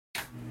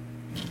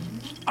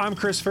I'm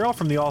Chris Farrell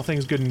from the All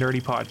Things Good and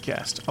Nerdy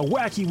podcast, a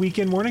wacky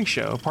weekend morning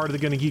show, part of the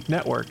Gonna Geek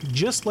Network,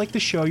 just like the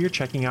show you're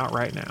checking out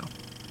right now.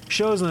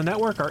 Shows on the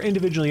network are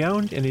individually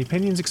owned, and the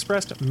opinions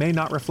expressed may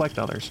not reflect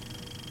others.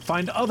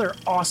 Find other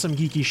awesome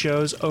geeky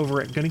shows over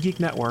at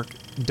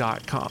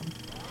GonnaGeekNetwork.com.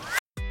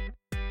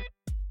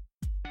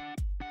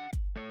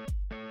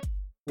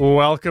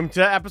 Welcome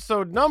to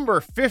episode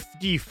number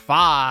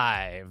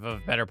 55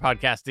 of Better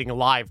Podcasting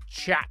Live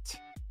Chat.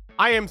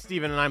 I am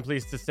Steven, and I'm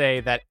pleased to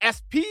say that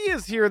SP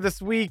is here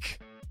this week.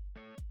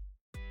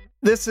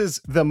 This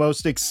is the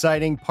most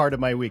exciting part of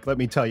my week, let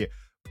me tell you.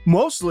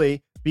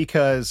 Mostly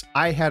because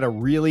I had a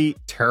really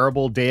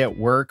terrible day at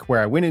work where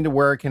I went into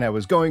work and I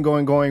was going,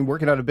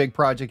 working on a big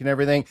project and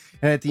everything.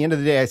 And at the end of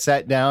the day, I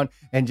sat down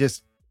and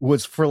just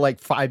was for like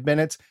 5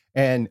 minutes.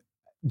 And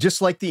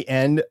just like the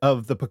end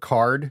of the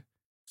Picard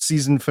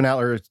season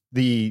finale or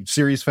the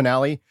series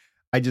finale,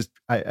 I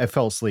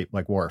fell asleep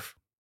like Worf.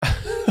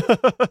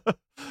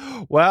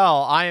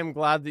 Well, I am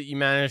glad that you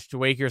managed to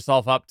wake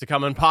yourself up to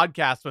come and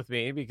podcast with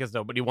me, because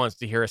nobody wants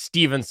to hear a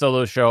Steven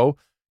solo show,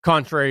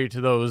 contrary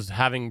to those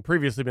having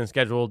previously been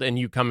scheduled and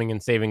you coming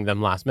and saving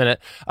them last minute.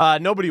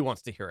 Nobody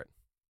wants to hear it.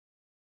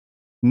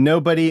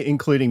 Nobody,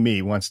 including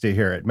me, wants to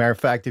hear it. Matter of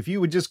fact, if you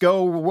would just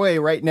go away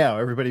right now,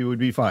 everybody would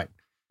be fine.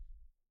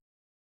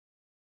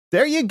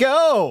 There you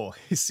go.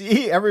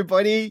 See,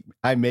 everybody,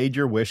 I made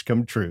your wish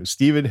come true.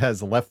 Steven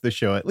has left the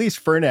show, at least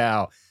for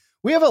now.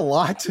 We have a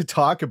lot to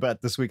talk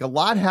about this week. A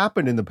lot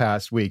happened in the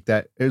past week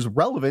that is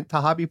relevant to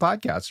hobby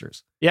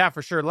podcasters. Yeah,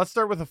 for sure. Let's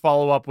start with a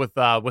follow-up with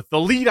the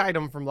lead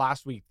item from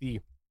last week,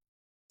 the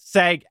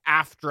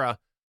SAG-AFTRA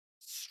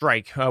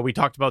strike. We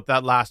talked about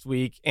that last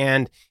week,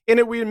 and in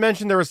it we had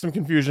mentioned there was some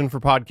confusion for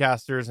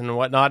podcasters and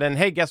whatnot. And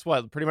hey, guess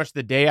what? Pretty much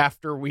the day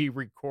after we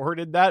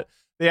recorded that,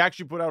 they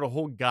actually put out a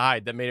whole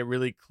guide that made it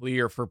really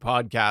clear for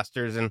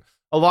podcasters. And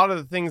a lot of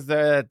the things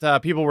that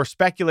people were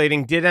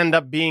speculating did end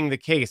up being the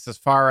case as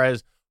far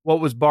as what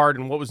was barred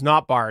and what was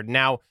not barred.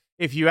 Now,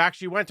 if you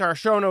actually went to our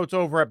show notes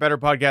over at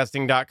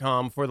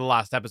betterpodcasting.com for the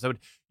last episode,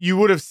 you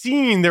would have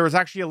seen there was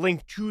actually a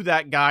link to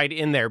that guide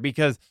in there,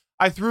 because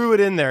I threw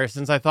it in there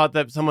since I thought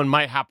that someone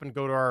might happen to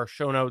go to our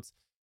show notes,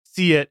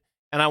 see it,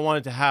 and I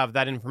wanted to have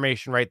that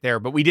information right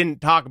there. But we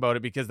didn't talk about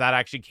it because that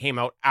actually came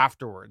out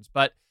afterwards.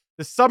 But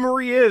the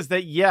summary is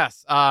that,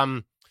 yes,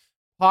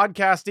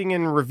 podcasting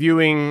and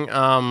reviewing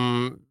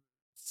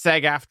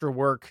SAG-AFTRA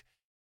work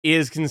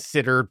is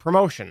considered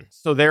promotion.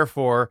 So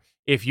therefore,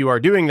 if you are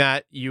doing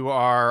that, you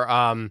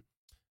are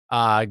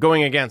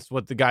going against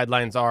what the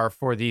guidelines are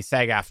for the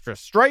SAG-AFTRA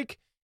strike.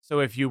 So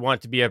if you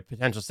want to be a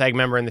potential SAG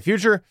member in the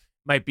future,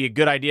 might be a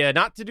good idea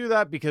not to do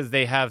that, because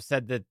they have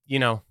said that, you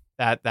know,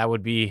 that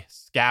would be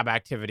scab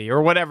activity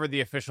or whatever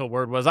the official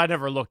word was. I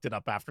never looked it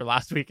up after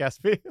last week,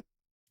 SP.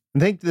 I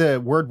think the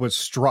word was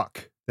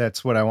struck.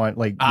 That's what I want.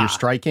 Like you're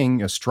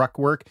striking a struck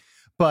work.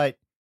 But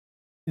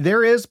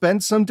there has been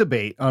some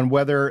debate on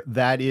whether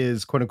that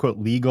is quote unquote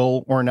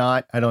legal or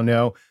not. I don't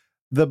know.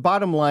 The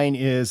bottom line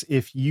is,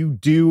 if you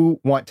do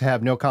want to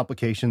have no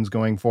complications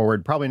going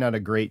forward, probably not a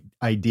great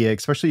idea,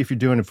 especially if you're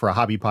doing it for a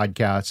hobby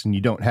podcast and you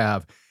don't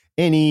have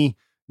any,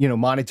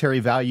 monetary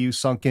value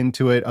sunk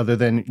into it other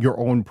than your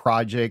own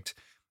project.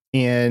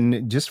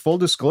 And just full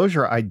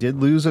disclosure, I did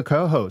lose a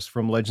co-host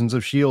from Legends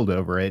of S.H.I.E.L.D.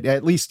 over it,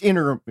 at least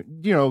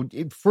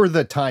for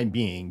the time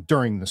being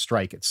during the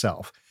strike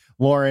itself.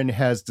 Lauren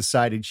has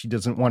decided she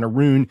doesn't want to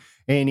ruin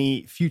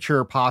any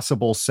future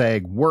possible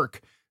SAG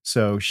work,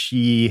 so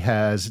she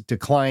has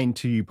declined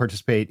to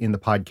participate in the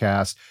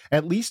podcast,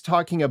 at least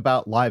talking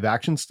about live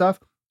action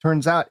stuff.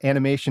 Turns out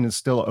animation is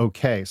still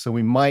okay, so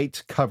we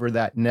might cover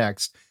that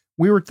next.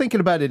 We were thinking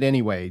about it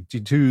anyway,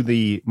 due to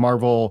the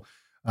Marvel,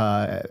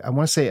 I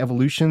want to say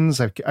Evolutions.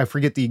 I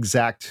forget the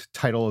exact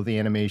title of the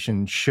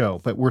animation show,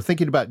 but we're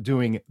thinking about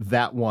doing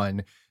that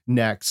one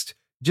next,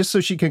 just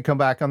so she can come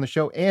back on the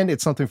show, and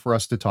it's something for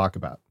us to talk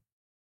about.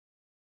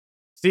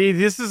 See,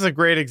 this is a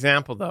great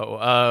example, though,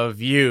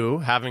 of you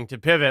having to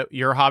pivot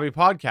your hobby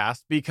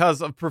podcast because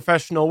of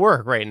professional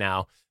work right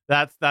now.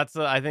 That's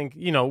I think,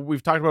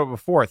 we've talked about it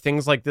before.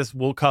 Things like this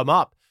will come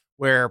up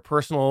where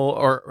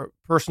personal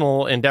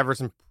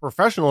endeavors and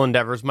professional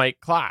endeavors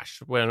might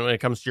clash when it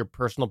comes to your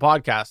personal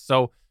podcast.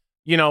 So,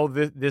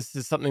 this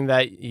is something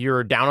that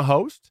you're down a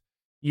host.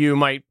 You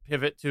might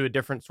pivot to a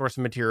different source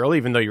of material,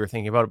 even though you were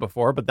thinking about it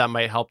before, but that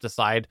might help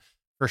decide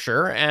for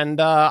sure. And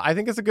I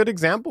think it's a good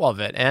example of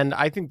it. And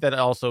I think that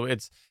also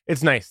it's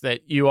nice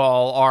that you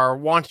all are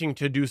wanting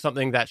to do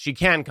something that she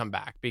can come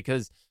back,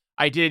 because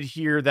I did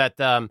hear that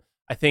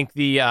I think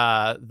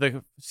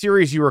the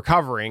series you were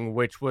covering,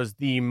 which was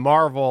the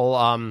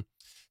Marvel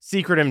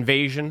Secret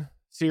Invasion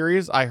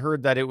series, I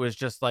heard that it was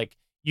just like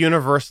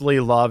universally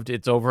loved.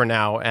 It's over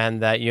now,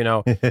 and that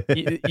you're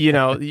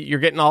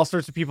getting all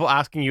sorts of people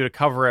asking you to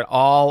cover it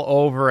all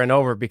over and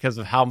over because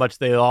of how much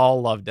they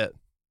all loved it.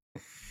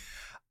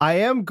 I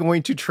am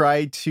going to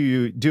try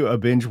to do a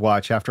binge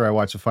watch after I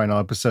watch the final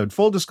episode.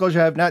 Full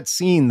disclosure, I have not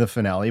seen the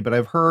finale, but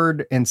I've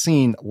heard and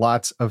seen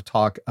lots of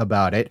talk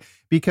about it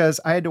because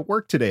I had to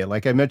work today,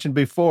 like I mentioned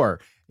before.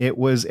 it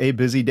was a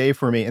busy day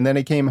for me. And then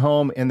I came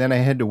home and then I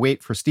had to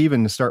wait for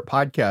Steven to start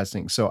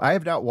podcasting. So I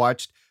have not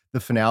watched the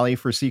finale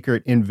for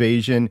Secret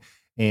Invasion,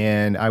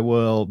 and I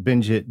will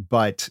binge it.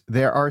 But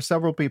there are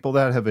several people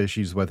that have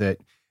issues with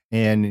it.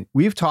 And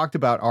we've talked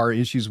about our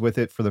issues with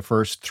it for the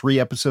first 3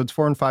 episodes.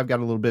 4 and 5 got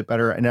a little bit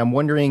better. And I'm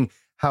wondering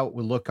how it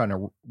would look on a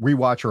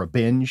rewatch or a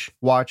binge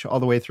watch all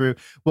the way through.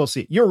 We'll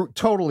see. You're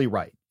totally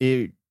right.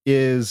 It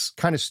is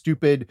kind of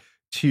stupid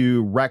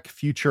to wreck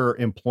future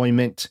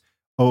employment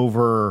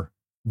over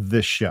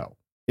this show.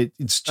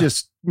 It's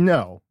just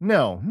no,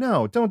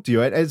 don't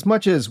do it. As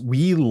much as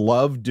we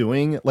love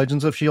doing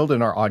Legends of S.H.I.E.L.D.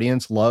 and our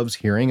audience loves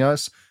hearing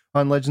us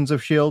on Legends of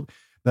S.H.I.E.L.D.,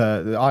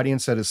 the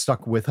audience that has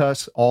stuck with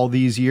us all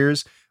these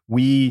years,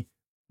 we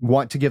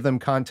want to give them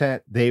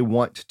content. They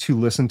want to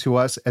listen to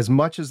us. As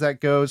much as that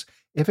goes,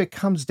 if it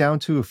comes down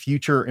to a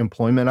future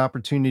employment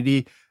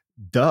opportunity,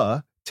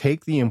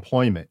 take the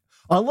employment.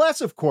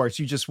 Unless, of course,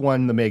 you just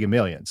won the Mega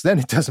Millions. Then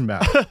it doesn't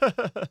matter.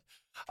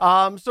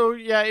 So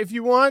yeah, if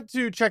you want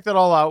to check that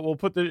all out, we'll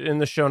put it in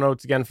the show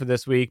notes again for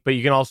this week, but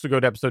you can also go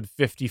to episode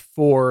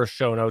 54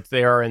 show notes.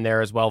 They are in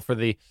there as well for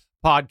the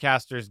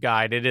podcaster's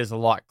guide. It is a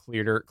lot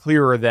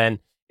clearer than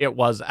it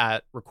was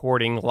at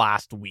recording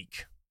last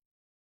week.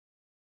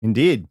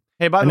 Indeed.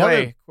 Hey, by the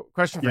way,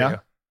 question for you.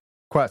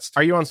 Quest.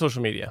 Are you on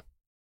social media?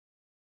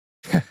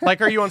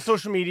 Are you on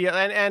social media?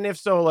 And if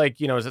so,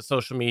 is it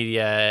social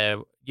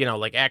media,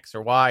 like X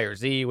or Y or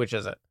Z? Which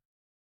is it?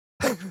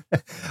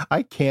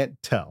 I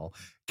can't tell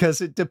because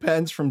it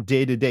depends from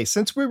day to day.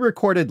 Since we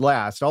recorded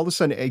last, all of a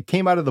sudden it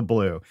came out of the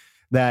blue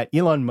that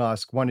Elon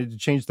Musk wanted to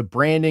change the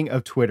branding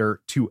of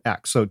Twitter to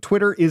X. So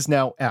Twitter is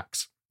now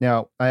X.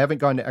 Now, I haven't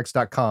gone to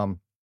x.com.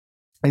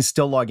 I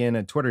still log in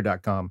at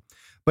twitter.com,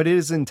 but it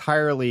is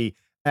entirely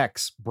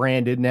X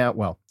branded now.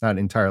 Well, not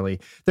entirely.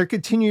 They're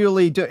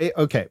continually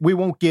okay, we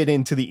won't get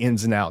into the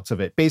ins and outs of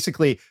it.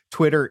 Basically,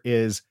 Twitter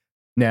is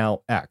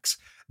now X.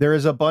 There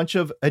is a bunch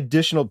of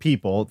additional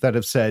people that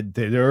have said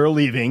that they're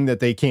leaving, that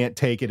they can't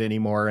take it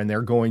anymore, and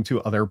they're going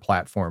to other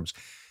platforms.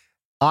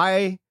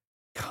 I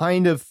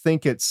kind of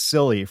think it's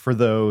silly for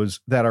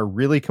those that are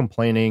really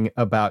complaining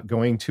about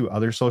going to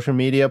other social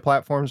media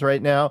platforms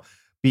right now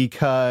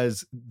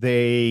because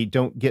they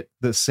don't get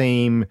the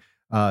same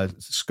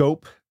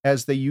scope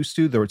as they used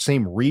to, the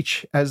same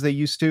reach as they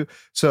used to.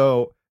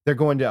 So they're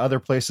going to other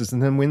places.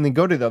 And then when they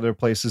go to the other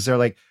places, they're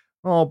like,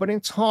 oh, but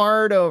it's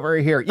hard over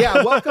here.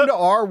 Yeah, welcome to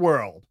our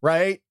world,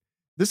 right?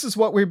 This is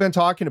what we've been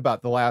talking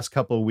about the last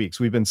couple of weeks.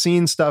 We've been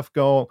seeing stuff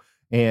go,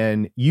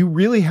 and you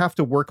really have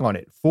to work on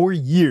it for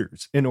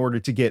years in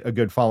order to get a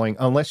good following,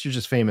 unless you're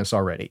just famous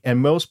already. And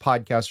most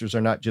podcasters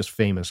are not just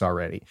famous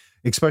already,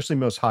 especially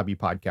most hobby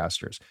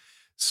podcasters.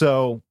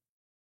 So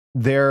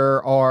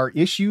there are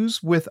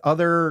issues with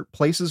other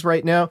places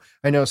right now.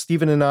 I know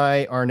Steven and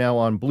I are now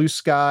on Blue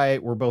Sky.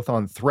 We're both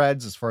on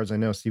Threads. As far as I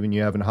know, Steven,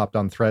 you haven't hopped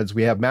on Threads.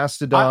 We have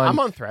Mastodon. I'm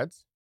on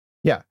Threads.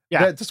 Yeah.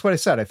 That's what I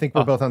said. I think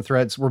we're both on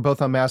Threads. We're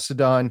both on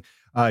Mastodon.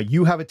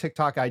 You have a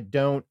TikTok. I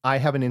don't. I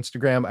have an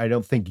Instagram. I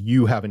don't think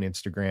you have an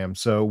Instagram.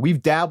 So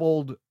we've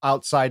dabbled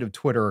outside of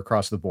Twitter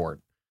across the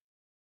board.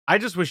 I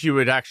just wish you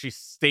would actually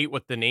state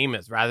what the name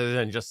is rather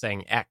than just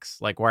saying X.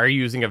 Why are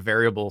you using a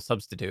variable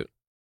substitute?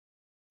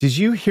 Did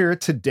you hear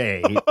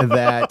today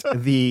that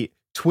the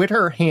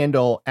Twitter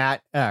handle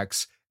at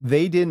X,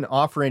 they didn't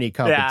offer any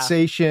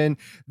compensation?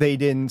 Yeah. They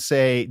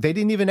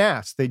didn't even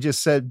ask. They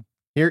just said,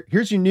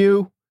 here's your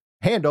new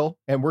handle,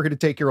 and we're going to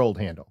take your old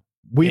handle.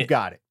 We've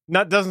got it.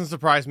 That doesn't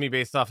surprise me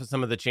based off of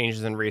some of the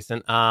changes in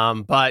recent.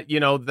 But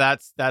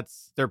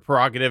that's their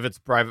prerogative. It's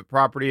private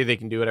property. They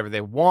can do whatever they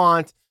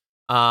want.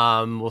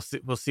 We'll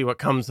see what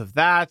comes of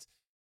that.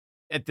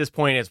 At this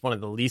point, it's one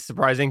of the least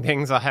surprising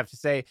things I have to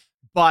say.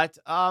 But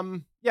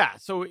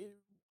so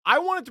I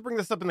wanted to bring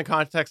this up in the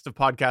context of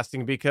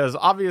podcasting because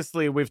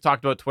obviously we've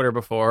talked about Twitter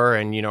before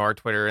and, our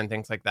Twitter and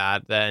things like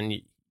that.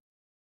 Then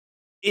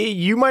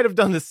you might have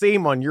done the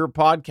same on your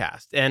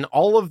podcast. And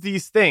all of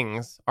these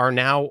things are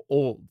now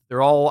old.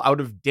 They're all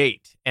out of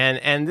date.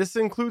 And this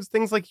includes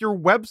things like your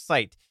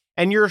website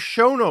and your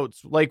show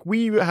notes, like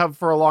we have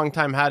for a long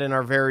time had in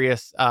our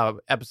various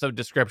episode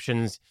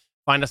descriptions.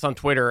 Find us on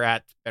Twitter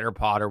at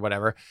BetterPod or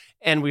whatever.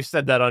 And we've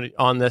said that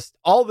on this.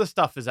 All this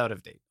stuff is out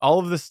of date. All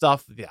of this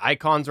stuff, the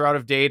icons are out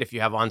of date. If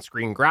you have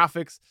on-screen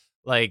graphics,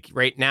 like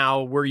right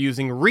now, we're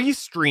using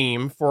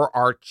Restream for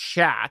our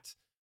chat,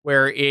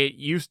 where it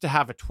used to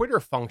have a Twitter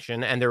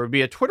function and there would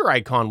be a Twitter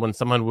icon when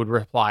someone would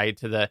reply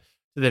to the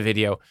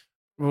video.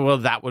 Well,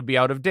 that would be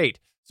out of date.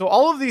 So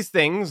all of these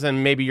things,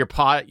 and maybe your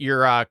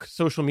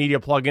social media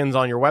plugins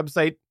on your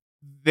website,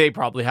 they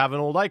probably have an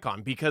old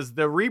icon because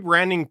the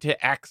rebranding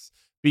to X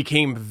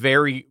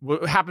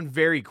happened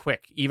very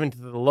quick, even to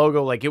the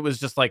logo. Like it was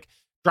just like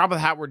drop of the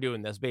hat, we're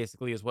doing this,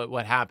 basically is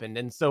what happened.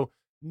 And so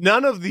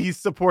none of these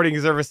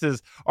supporting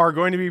services are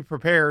going to be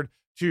prepared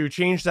to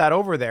change that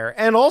over there.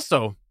 And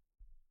also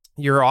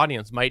your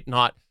audience might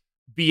not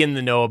be in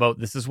the know about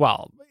this as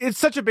well. It's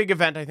such a big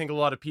event. I think a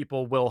lot of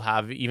people will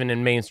have, even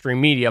in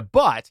mainstream media,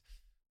 but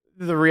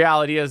the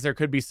reality is there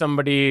could be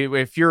somebody,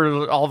 if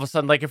you're all of a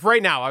sudden, like if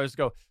right now I was to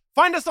go,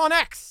 Find us on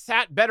X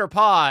at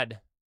BetterPod.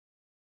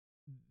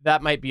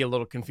 That might be a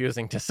little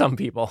confusing to some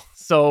people.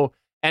 So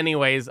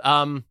anyways,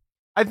 I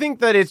think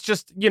that it's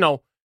just,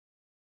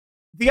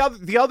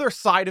 the other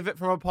side of it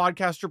from a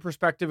podcaster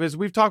perspective is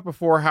we've talked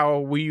before how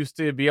we used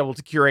to be able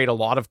to curate a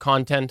lot of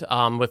content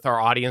with our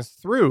audience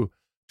through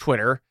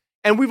Twitter.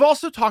 And we've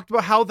also talked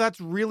about how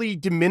that's really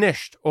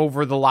diminished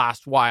over the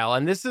last while.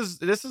 And this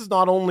is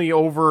not only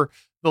over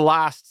the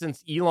last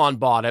since Elon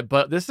bought it,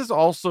 but this is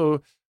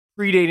also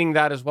predating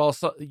that as well.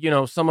 So,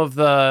 some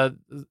of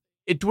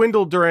it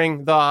dwindled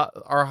during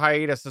our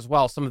hiatus as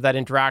well, some of that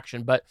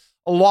interaction. But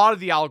a lot of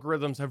the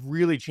algorithms have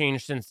really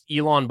changed since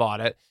Elon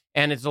bought it.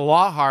 And it's a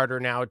lot harder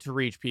now to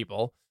reach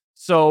people.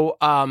 So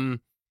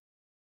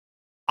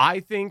I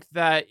think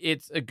that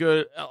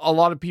a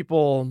lot of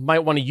people might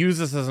want to use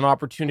this as an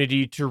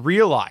opportunity to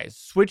realize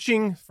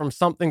switching from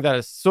something that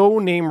is so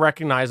name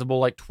recognizable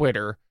like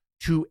Twitter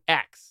to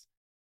X.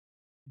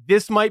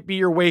 This might be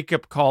your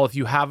wake-up call if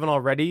you haven't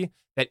already,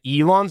 that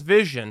Elon's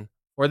vision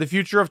for the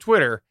future of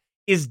Twitter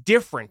is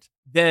different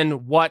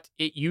than what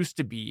it used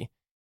to be.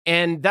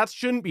 And that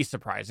shouldn't be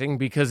surprising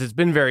because it's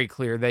been very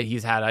clear that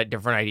he's had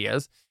different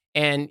ideas.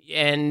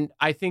 And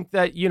I think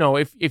that,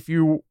 if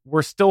you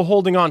were still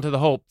holding on to the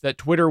hope that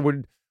Twitter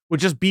would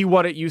just be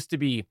what it used to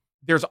be,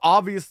 there's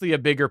obviously a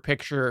bigger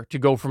picture to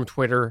go from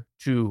Twitter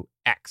to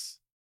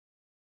X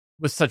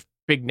with such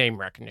big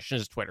name recognition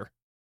as Twitter.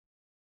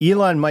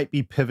 Elon might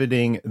be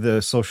pivoting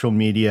the social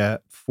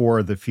media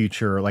for the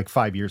future, like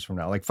 5 years from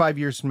now. Like 5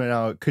 years from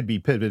now, it could be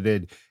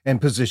pivoted and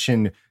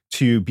positioned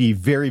to be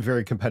very,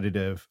 very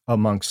competitive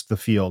amongst the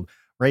field.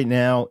 Right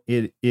now,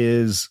 it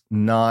is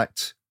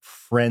not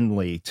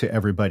friendly to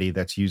everybody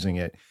that's using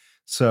it.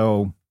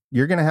 So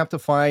you're going to have to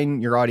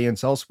find your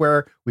audience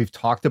elsewhere. We've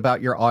talked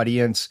about your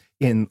audience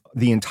in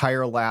the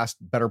entire last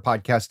Better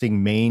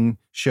Podcasting main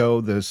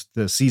show, the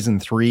season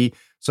 3.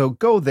 So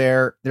go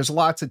there. There's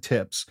lots of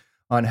tips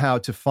on how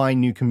to find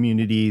new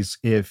communities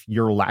if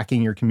you're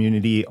lacking your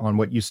community on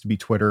what used to be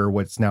Twitter,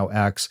 what's now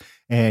X,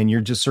 and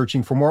you're just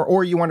searching for more,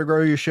 or you want to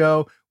grow your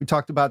show. We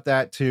talked about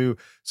that too.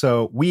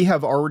 So we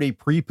have already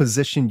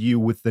pre-positioned you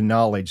with the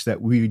knowledge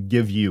that we would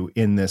give you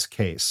in this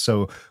case.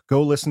 So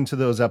go listen to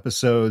those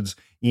episodes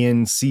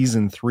in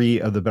season 3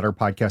 of the Better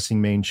Podcasting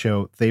main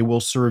show. They will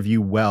serve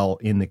you well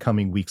in the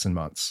coming weeks and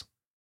months.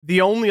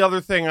 The only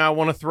other thing I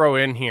want to throw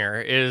in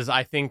here is,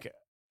 I think,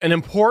 an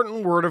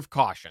important word of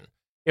caution.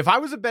 If I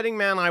was a betting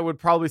man, I would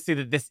probably say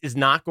that this is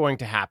not going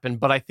to happen,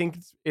 but I think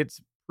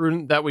it's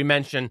prudent that we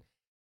mention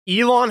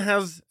Elon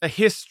has a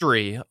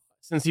history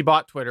since he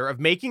bought Twitter of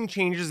making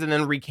changes and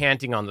then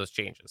recanting on those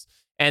changes.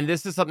 And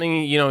this is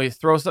something, he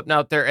throws something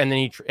out there and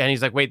then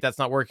he's like, wait, that's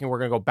not working. We're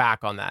going to go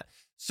back on that.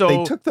 So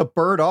they took the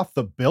bird off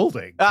the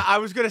building. I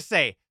was going to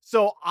say,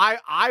 so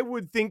I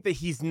would think that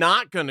he's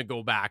not going to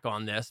go back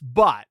on this,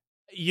 but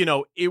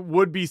it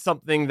would be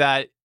something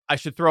that I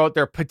should throw out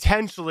there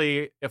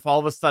potentially if all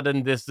of a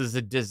sudden this is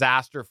a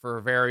disaster for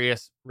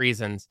various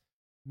reasons.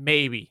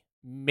 Maybe.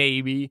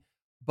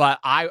 But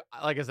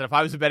like I said, if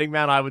I was a betting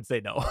man, I would say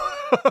no.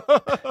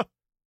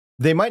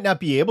 They might not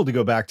be able to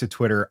go back to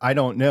Twitter. I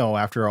don't know.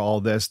 After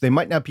all this, they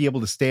might not be able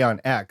to stay on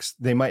X.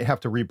 They might have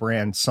to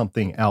rebrand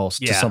something else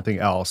to something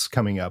else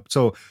coming up.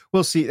 So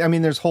we'll see. I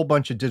mean, there's a whole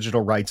bunch of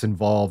digital rights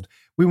involved.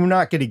 We were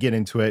not going to get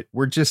into it.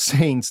 We're just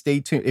saying, stay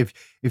tuned. If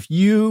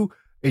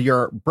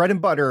your bread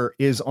and butter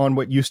is on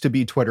what used to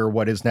be Twitter,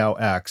 what is now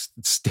X,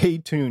 stay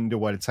tuned to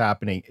what's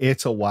happening.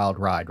 It's a wild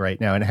ride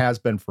right now, and it has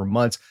been for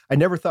months. I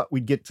never thought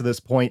we'd get to this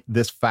point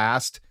this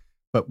fast,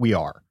 but we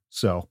are.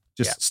 So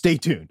just stay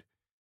tuned.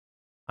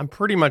 I'm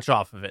pretty much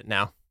off of it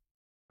now.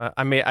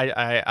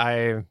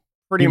 I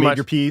pretty you much made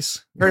your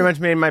peace. Pretty much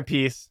made my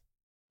peace.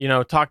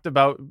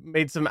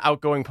 Made some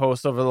outgoing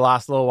posts over the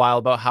last little while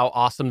about how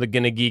awesome the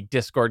Gonna Geek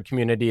Discord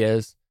community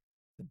is,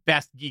 the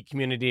best geek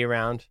community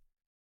around.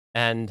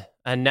 And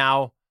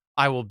now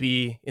I will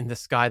be in the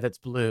sky that's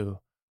blue,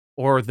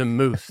 or the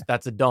moose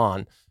that's a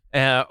dawn,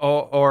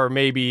 or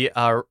maybe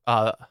I'll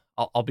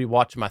be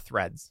watching my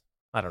threads.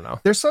 I don't know.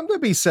 There's something to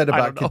be said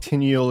about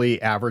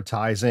continually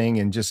advertising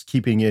and just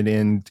keeping it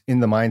in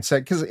the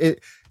mindset, because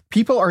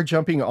people are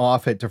jumping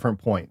off at different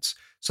points,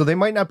 so they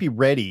might not be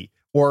ready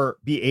or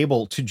be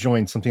able to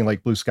join something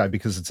like Blue Sky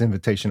because it's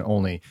invitation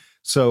only.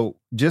 So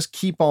just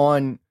keep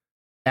on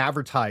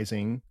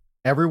advertising.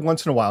 Every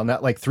once in a while,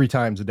 not like 3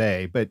 times a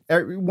day, but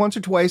once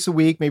or twice a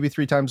week, maybe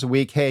 3 times a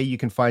week. Hey, you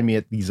can find me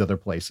at these other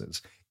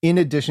places in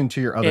addition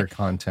to your other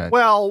content.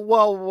 Well,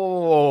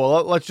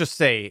 let's just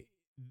say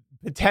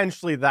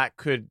potentially that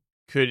could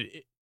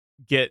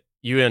get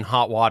you in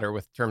hot water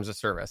with terms of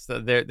service.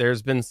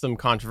 There's been some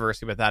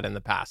controversy with that in the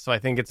past. So I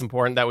think it's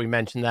important that we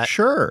mention that,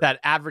 that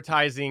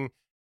advertising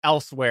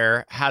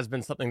elsewhere has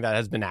been something that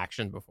has been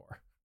actioned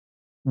before.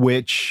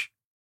 Which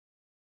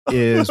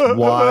is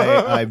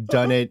why I've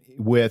done it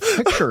with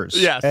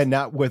pictures and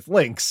not with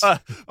links.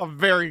 A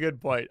very good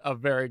point.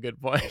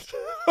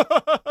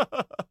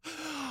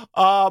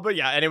 But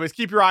yeah, anyways,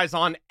 keep your eyes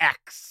on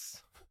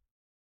X.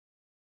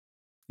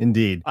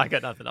 Indeed. I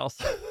got nothing else.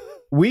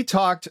 We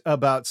talked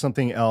about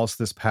something else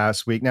this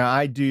past week. Now,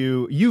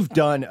 you've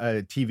done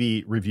a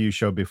TV review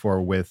show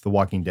before with The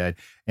Walking Dead,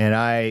 and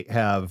I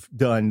have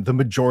done the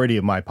majority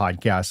of my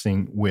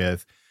podcasting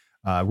with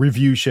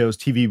review shows,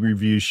 TV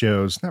review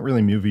shows, not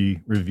really movie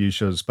review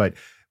shows, but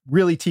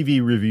really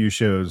TV review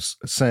shows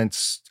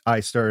since I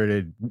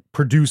started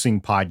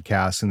producing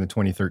podcasts in the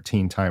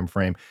 2013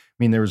 timeframe. I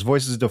mean, there was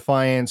Voices of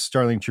Defiance,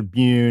 Starling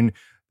Tribune,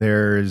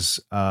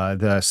 there's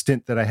the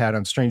stint that I had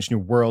on Strange New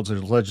Worlds,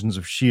 there's Legends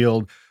of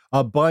S.H.I.E.L.D.,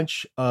 a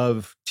bunch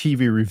of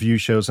TV review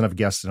shows, and I've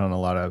guested on a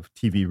lot of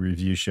TV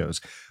review shows.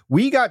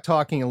 We got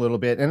talking a little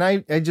bit, and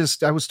I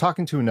was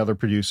talking to another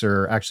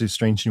producer, actually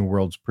Strange New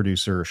Worlds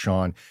producer,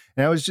 Sean,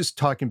 and I was just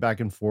talking back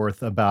and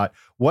forth about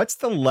what's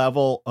the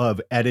level of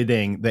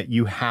editing that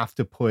you have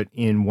to put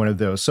in one of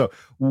those. So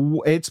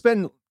it's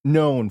been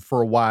known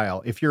for a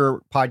while, if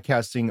you're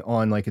podcasting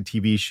on like a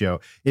TV show,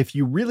 if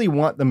you really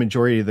want the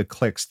majority of the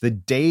clicks, the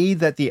day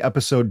that the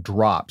episode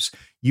drops,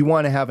 you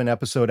want to have an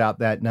episode out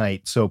that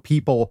night so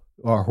people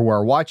who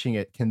are watching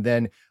it can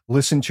then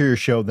listen to your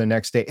show the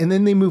next day, and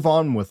then they move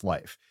on with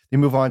life. They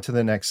move on to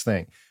the next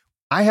thing.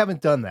 I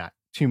haven't done that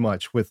too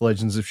much with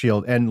Legends of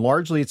S.H.I.E.L.D., and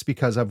largely it's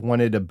because I've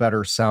wanted a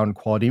better sound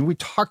quality. And we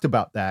talked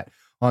about that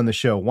on the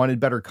show. Wanted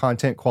better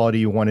content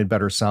quality, you wanted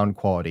better sound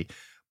quality.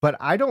 But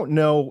I don't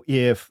know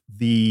if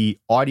the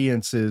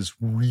audiences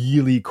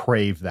really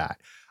crave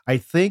that. I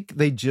think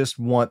they just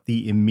want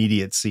the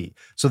immediacy.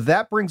 So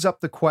that brings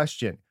up the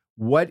question,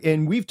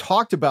 and we've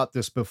talked about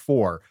this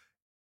before,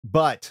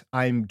 but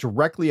I'm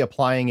directly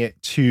applying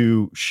it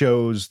to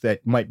shows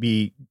that you might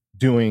be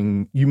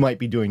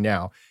doing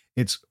now.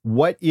 It's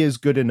what is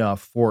good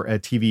enough for a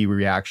TV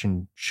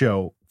reaction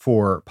show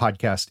for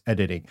podcast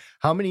editing?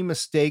 How many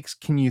mistakes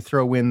can you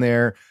throw in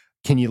there?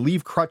 Can you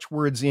leave crutch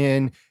words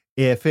in?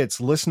 If it's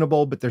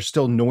listenable, but there's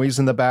still noise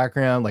in the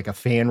background, like a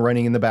fan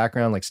running in the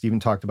background, like Stephen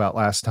talked about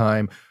last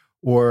time,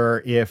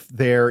 or if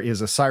there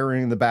is a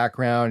siren in the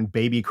background,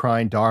 baby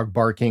crying, dog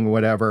barking,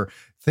 whatever,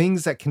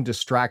 things that can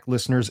distract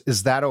listeners,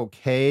 is that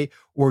okay?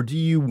 Or do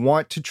you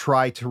want to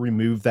try to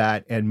remove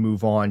that and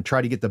move on,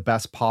 try to get the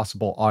best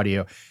possible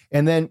audio?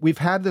 And then we've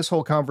had this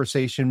whole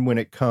conversation when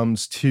it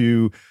comes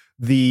to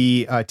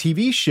the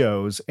TV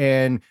shows,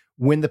 and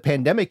when the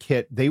pandemic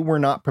hit, they were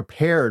not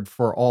prepared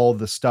for all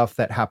the stuff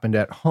that happened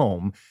at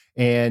home.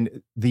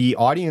 And the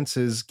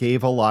audiences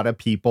gave a lot of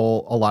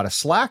people a lot of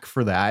slack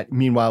for that.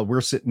 Meanwhile,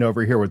 we're sitting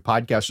over here with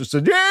podcasters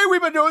saying, hey,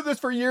 we've been doing this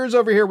for years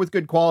over here with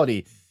good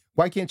quality.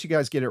 Why can't you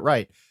guys get it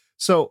right?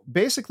 So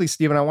basically,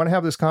 Stephen, I want to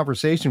have this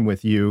conversation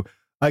with you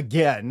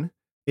again,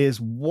 is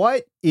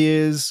what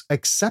is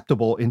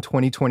acceptable in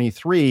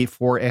 2023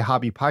 for a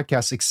hobby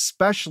podcast,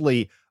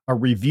 especially a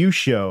review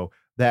show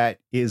that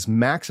is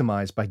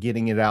maximized by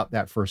getting it out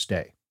that first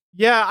day?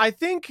 Yeah, I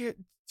think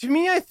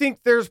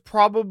there's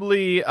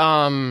probably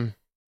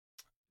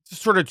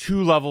sort of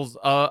two levels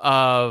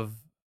of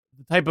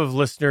the type of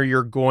listener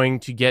you're going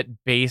to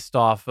get based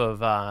off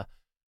of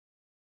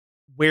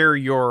where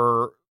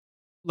you're,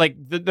 like,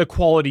 the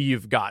quality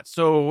you've got.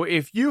 So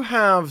if you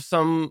have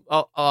some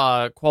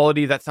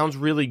quality that sounds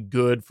really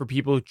good for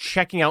people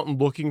checking out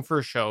and looking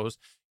for shows,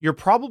 you're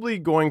probably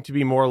going to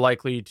be more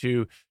likely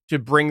to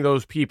bring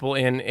those people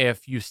in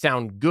if you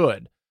sound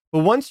good. But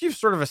once you've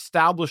sort of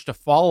established a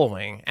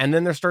following, and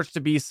then there starts to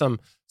be some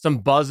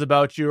buzz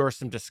about you or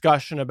some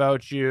discussion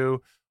about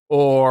you,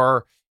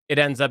 or it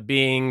ends up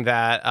being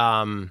that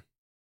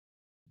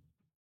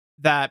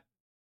that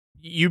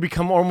you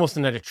become almost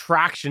an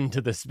attraction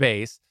to the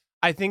space,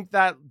 I think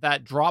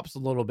that drops a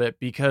little bit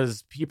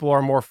because people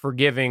are more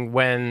forgiving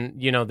when,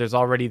 there's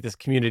already this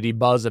community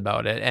buzz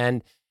about it.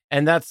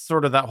 And that's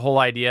sort of that whole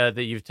idea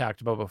that you've talked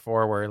about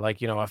before, where,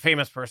 like, a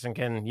famous person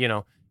can,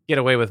 get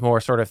away with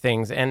more sort of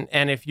things. And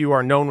if you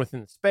are known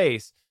within the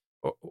space,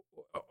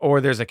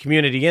 or there's a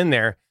community in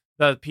there,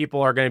 the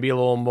people are going to be a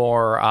little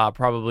more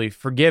probably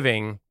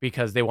forgiving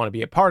because they want to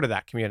be a part of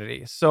that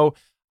community. So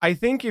I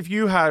think if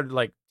you had,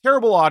 like,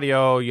 terrible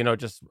audio,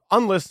 just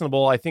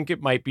unlistenable, I think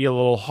it might be a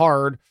little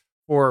hard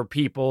for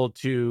people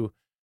to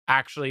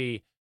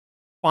actually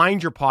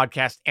find your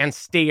podcast and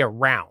stay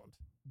around.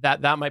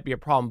 That might be a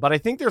problem, but I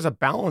think there's a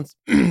balance.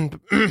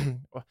 I'm going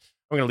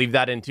to leave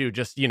that in too,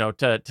 just,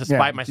 to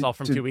spite myself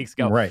from 2 weeks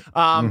ago. Right.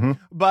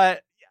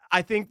 But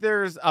I think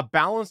there's a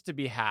balance to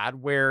be had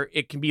where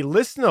it can be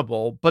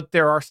listenable, but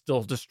there are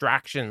still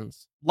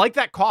distractions, like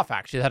that cough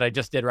actually that I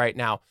just did right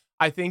now.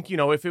 I think,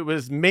 if it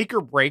was make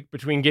or break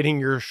between getting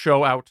your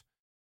show out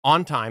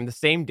on time the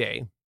same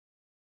day,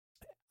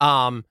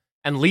 and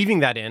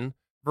leaving that in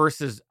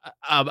versus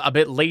a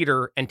bit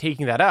later and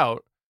taking that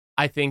out,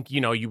 I think,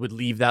 you would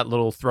leave that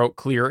little throat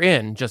clear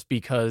in, just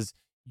because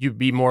you'd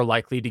be more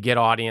likely to get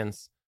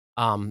audience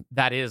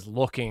that is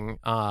looking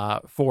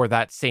for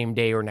that same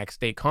day or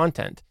next day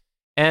content.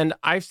 And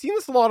I've seen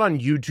this a lot on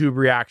YouTube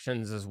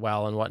reactions as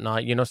well and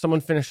whatnot.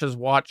 Someone finishes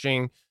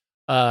watching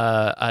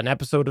an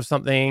episode of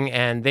something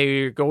and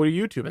they go to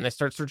YouTube and they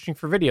start searching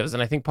for videos.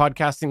 And I think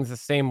podcasting is the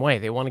same way.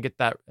 They want to get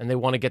that, and they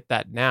want to get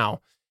that now.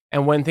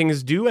 And when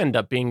things do end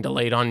up being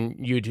delayed on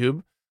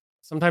YouTube,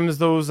 sometimes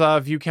those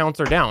view counts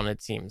are down,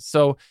 it seems.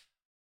 So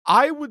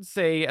I would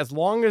say, as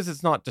long as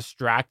it's not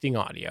distracting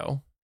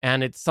audio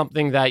and it's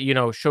something that,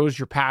 shows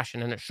your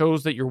passion and it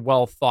shows that you're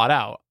well thought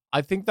out,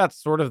 I think that's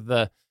sort of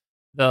the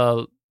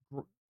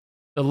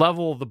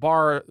level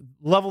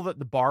that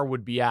the bar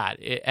would be at.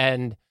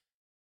 And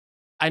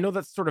I know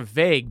that's sort of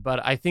vague, but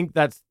I think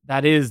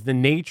that is the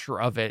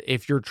nature of it.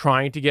 If you're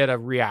trying to get a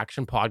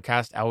reaction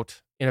podcast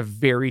out in a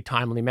very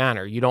timely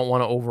manner, you don't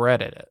want to over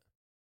edit it.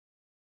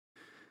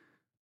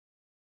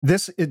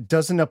 It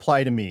doesn't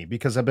apply to me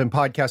because I've been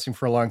podcasting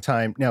for a long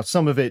time. Now,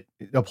 some of it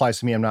applies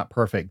to me. I'm not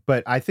perfect,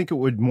 but I think it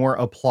would more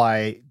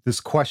apply this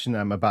question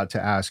I'm about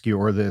to ask you,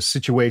 or the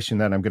situation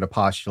that I'm going to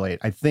postulate.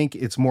 I think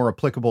it's more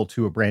applicable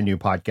to a brand new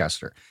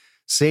podcaster.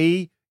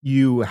 Say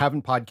you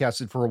haven't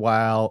podcasted for a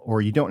while,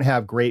 or you don't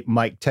have great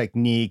mic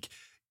technique.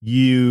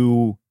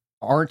 You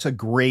aren't a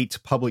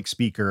great public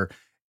speaker,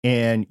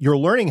 and you're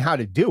learning how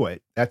to do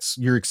it.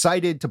 You're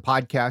excited to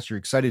podcast. You're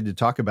excited to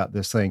talk about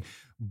this thing,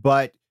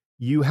 but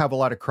you have a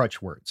lot of crutch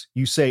words.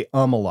 You say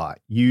a lot.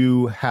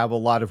 You have a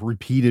lot of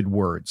repeated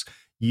words.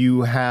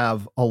 You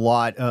have a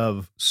lot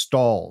of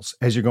stalls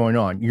as you're going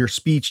on. Your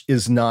speech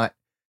is not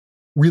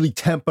really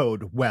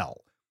tempoed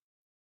well.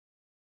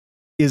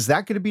 Is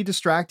that going to be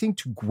distracting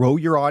to grow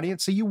your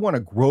audience? So you want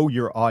to grow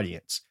your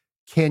audience.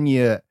 Can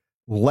you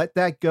let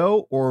that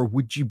go? Or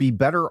would you be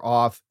better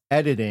off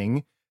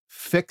editing,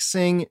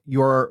 fixing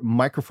your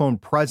microphone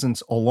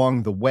presence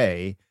along the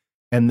way,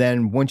 and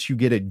then once you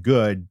get it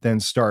good,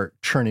 then start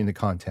churning the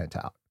content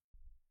out?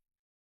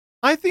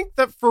 I think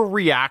that for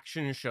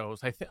reaction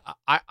shows,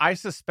 I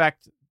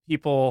suspect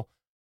people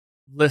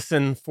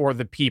listen for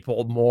the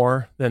people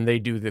more than they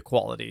do the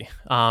quality,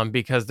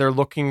 because they're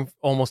looking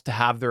almost to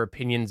have their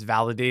opinions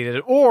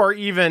validated, or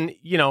even,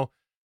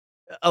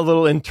 a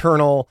little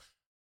internal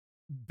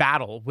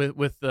battle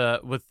with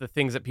the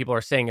things that people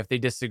are saying if they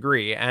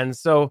disagree. And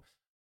so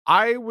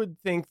I would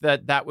think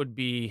that would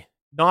be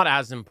not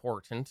as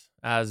important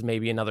as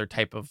maybe another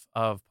type of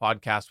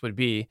podcast would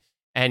be.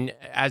 And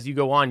as you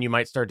go on, you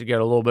might start to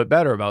get a little bit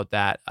better about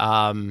that.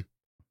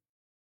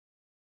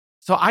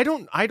 So I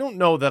don't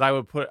know that I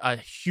would put a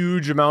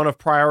huge amount of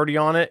priority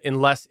on it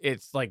unless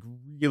it's like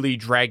really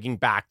dragging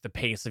back the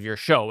pace of your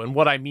show. And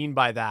what I mean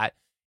by that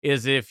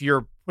is if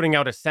you're putting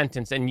out a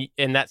sentence and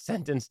that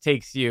sentence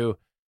takes you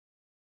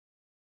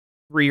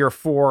 3 or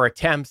 4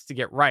 attempts to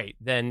get right,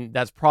 then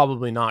that's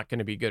probably not going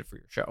to be good for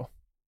your show.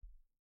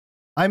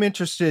 I'm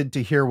interested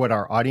to hear what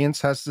our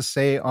audience has to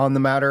say on the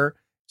matter.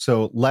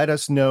 So let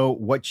us know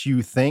what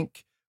you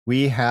think.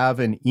 We have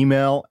an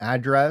email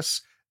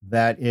address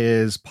that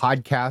is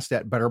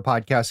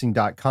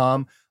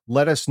podcast@betterpodcasting.com.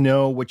 Let us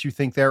know what you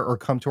think there, or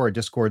come to our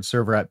Discord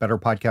server at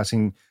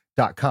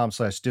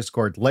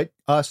betterpodcasting.com/Discord. Let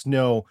us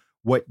know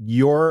what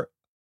your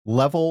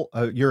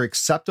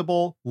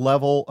acceptable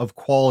level of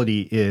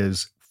quality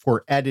is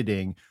for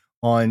editing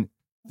on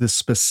the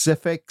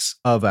specifics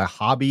of a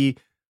hobby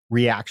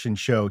reaction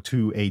show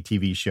to a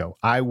TV show.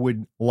 I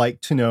would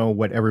like to know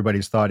what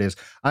everybody's thought is.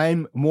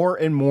 I'm more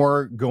and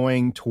more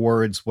going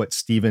towards what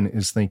Steven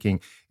is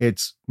thinking.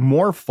 It's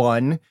more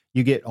fun.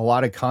 You get a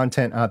lot of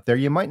content out there.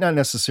 You might not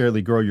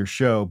necessarily grow your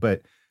show,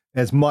 but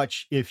as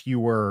much if you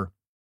were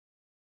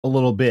a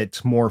little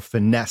bit more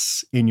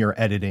finesse in your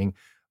editing.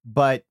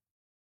 But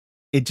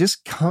it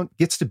just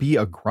gets to be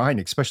a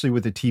grind, especially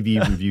with a TV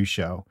review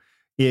show,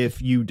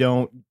 if you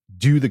don't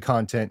do the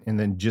content and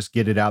then just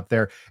get it out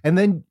there. And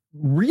then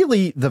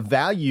really the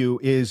value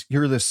is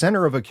you're the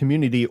center of a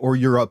community, or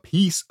you're a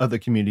piece of the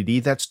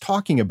community that's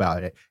talking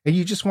about it. And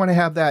you just want to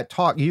have that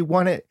talk. You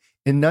want to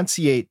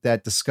enunciate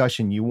that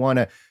discussion. You want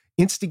to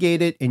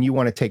instigate it, and you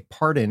want to take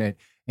part in it.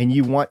 And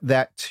you want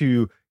that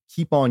to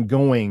keep on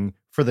going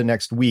for the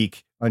next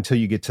week until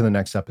you get to the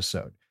next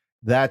episode.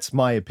 That's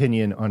my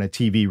opinion on a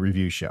TV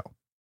review show.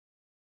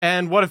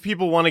 And what if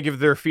people want to give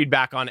their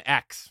feedback on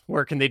X?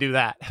 Where can they do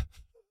that?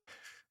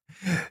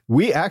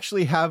 We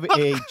actually have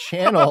a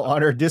channel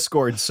on our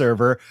Discord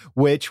server,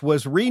 which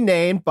was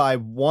renamed by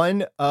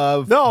one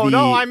of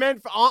No, I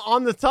meant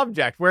on the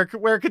subject. Where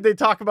could they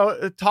talk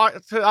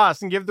to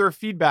us and give their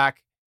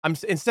feedback?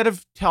 Instead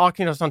of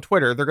talking to us on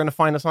Twitter, they're going to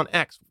find us on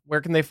X.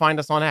 Where can they find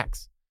us on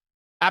X?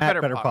 At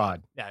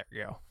BetterPod. There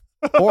you go.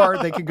 Or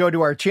they can go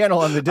to our channel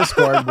on the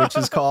Discord, which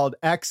is called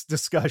X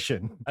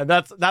Discussion. And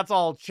that's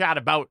all chat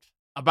about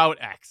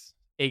X,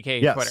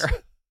 aka Twitter.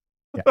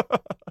 Yeah.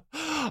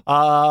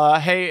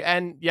 Hey,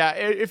 and yeah,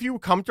 if you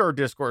come to our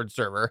Discord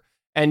server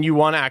and you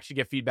want to actually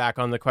get feedback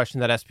on the question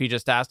that SP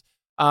just asked,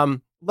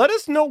 let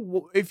us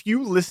know if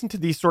you listen to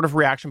these sort of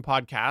reaction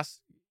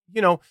podcasts.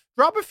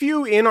 Drop a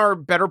few in our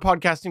Better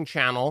Podcasting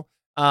channel,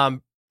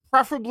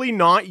 preferably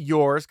not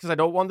yours, because I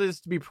don't want this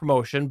to be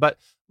promotion, but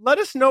let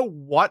us know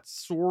what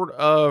sort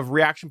of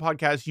reaction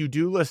podcasts you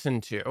do listen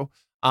to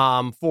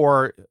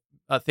for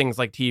things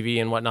like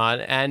TV and whatnot,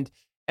 and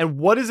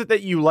what is it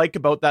that you like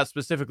about that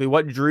specifically?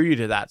 What drew you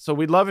to that? So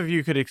we'd love if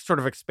you could sort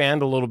of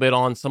expand a little bit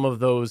on some of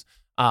those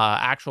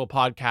actual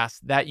podcasts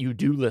that you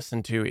do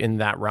listen to in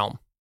that realm.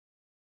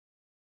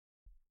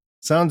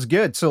 Sounds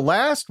good. So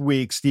last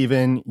week,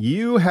 Stephen,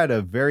 you had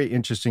a very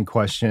interesting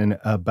question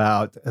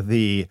about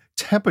the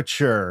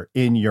temperature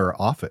in your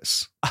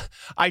office.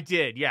 I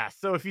did, yeah.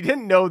 So if you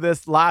didn't know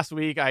this, last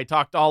week I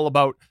talked all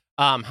about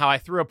how I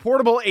threw a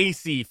portable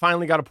AC,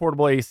 finally got a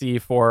portable AC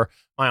for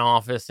my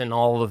office and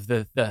all of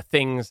the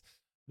things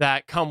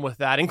that come with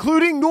that,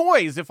 including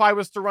noise if I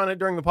was to run it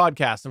during the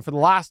podcast. And for the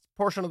last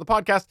portion of the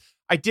podcast,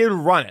 I did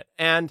run it.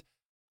 And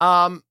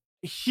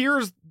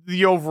here's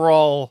the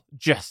overall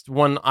gist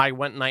when I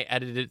went and I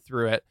edited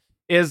through it.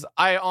 Is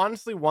I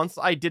honestly, once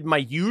I did my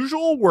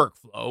usual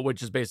workflow,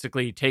 which is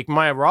basically take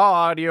my raw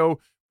audio,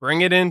 bring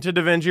it into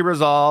DaVinci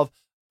Resolve,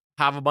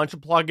 have a bunch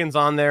of plugins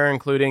on there,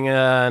 including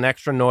an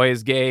extra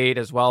noise gate,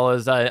 as well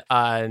as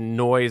a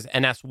noise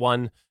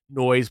NS1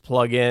 noise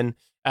plugin,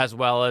 as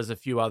well as a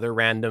few other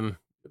random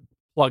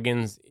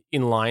plugins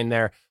in line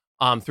there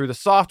through the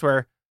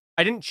software.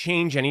 I didn't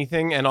change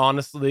anything. And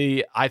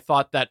honestly, I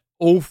thought that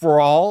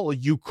overall,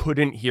 you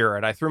couldn't hear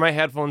it. I threw my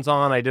headphones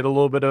on. I did a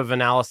little bit of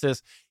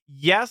analysis.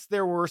 Yes,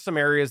 there were some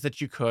areas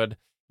that you could.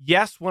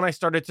 Yes, when I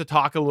started to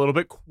talk a little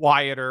bit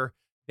quieter,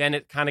 then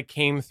it kind of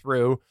came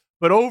through.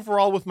 But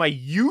overall, with my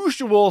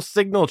usual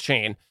signal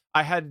chain,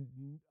 I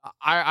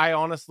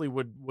honestly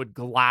would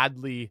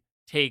gladly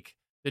take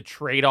the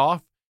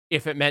trade-off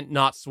if it meant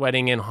not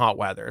sweating in hot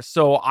weather.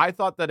 So I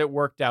thought that it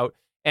worked out.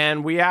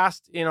 And we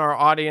asked in our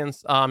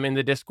audience in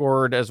the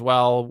Discord as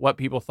well what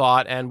people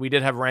thought. And we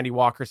did have Randy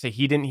Walker say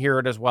he didn't hear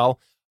it as well.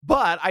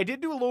 But I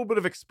did do a little bit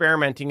of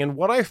experimenting. And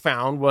what I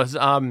found was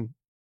I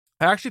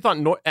actually thought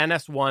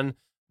NS1,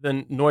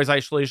 the noise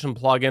isolation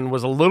plugin,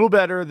 was a little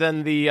better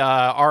than the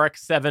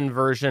RX7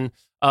 version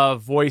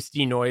of voice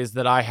denoise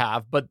that I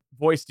have. But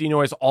voice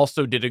denoise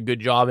also did a good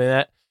job in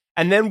it.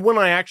 And then when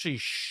I actually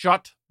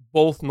shut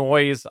both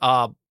noise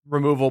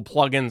removal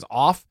plugins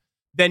off,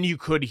 then you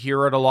could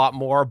hear it a lot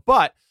more,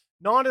 but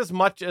not as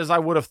much as I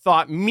would have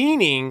thought,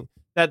 meaning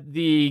that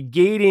the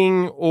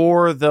gating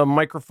or the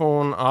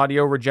microphone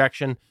audio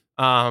rejection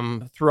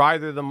through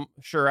either the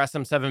Shure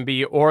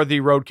SM7B or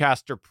the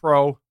Rodecaster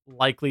Pro,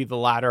 likely the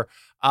latter,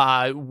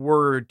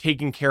 were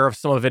taking care of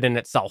some of it in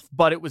itself.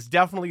 But it was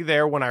definitely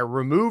there when I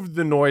removed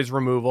the noise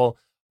removal.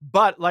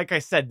 But like I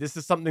said, this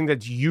is something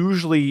that's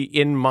usually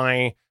in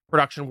my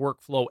production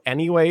workflow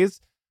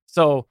anyways.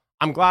 So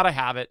I'm glad I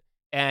have it.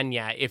 And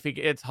yeah, if it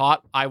gets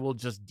hot, I will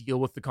just deal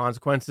with the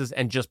consequences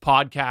and just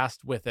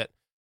podcast with it.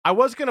 I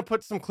was going to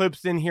put some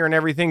clips in here and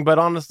everything, but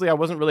honestly, I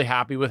wasn't really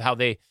happy with how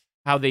they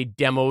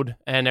demoed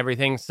and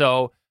everything.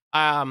 So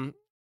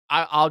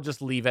I'll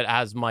just leave it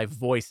as my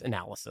voice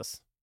analysis.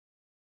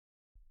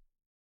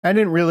 I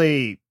didn't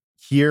really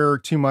hear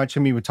too much. I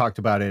mean, we talked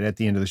about it at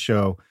the end of the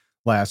show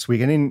last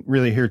week. I didn't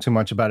really hear too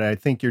much about it. I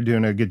think you're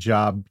doing a good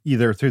job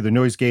either through the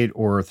noise gate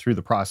or through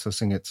the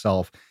processing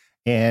itself.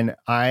 And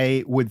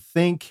I would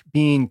think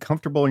being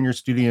comfortable in your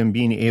studio and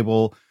being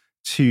able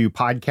to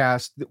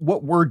podcast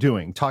what we're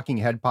doing, talking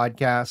head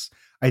podcasts,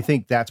 I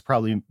think that's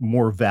probably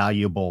more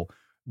valuable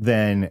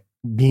than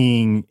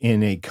being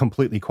in a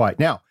completely quiet.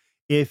 Now,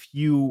 if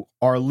you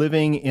are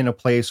living in a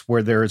place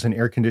where there is an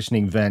air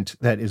conditioning vent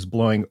that is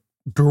blowing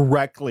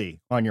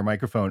directly on your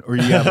microphone, or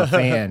you have a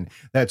fan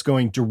that's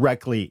going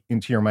directly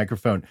into your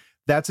microphone,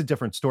 that's a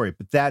different story,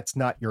 but that's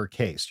not your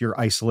case. You're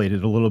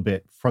isolated a little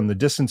bit from the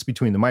distance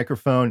between the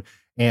microphone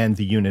and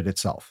the unit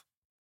itself.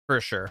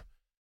 For sure.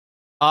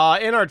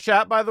 In our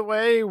chat, by the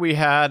way, we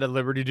had a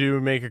Liberty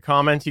to make a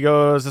comment. He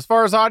goes, as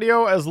far as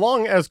audio, as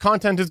long as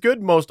content is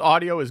good, most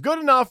audio is good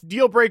enough.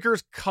 Deal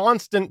breakers,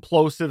 constant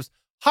plosives,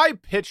 high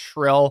pitch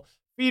shrill,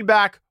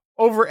 feedback,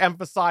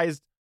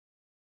 overemphasized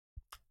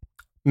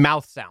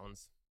mouth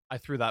sounds. I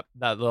threw that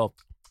little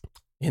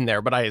in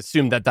there, but I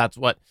assumed that that's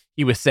what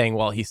he was saying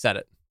while he said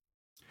it.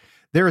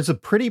 There is a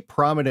pretty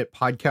prominent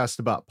podcast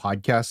about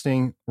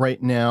podcasting right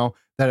now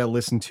that I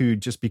listen to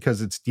just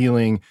because it's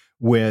dealing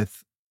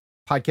with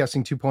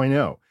podcasting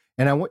 2.0.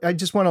 And I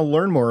just want to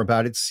learn more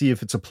about it, see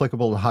if it's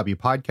applicable to hobby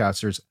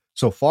podcasters.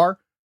 So far,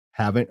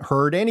 haven't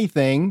heard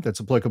anything that's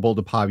applicable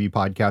to hobby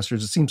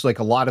podcasters. It seems like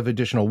a lot of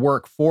additional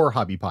work for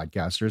hobby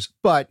podcasters,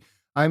 but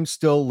I'm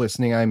still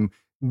listening. I'm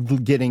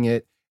getting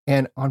it.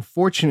 And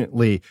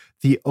unfortunately,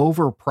 the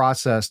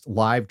over-processed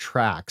live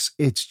tracks,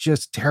 it's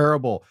just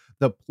terrible.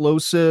 The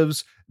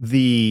plosives,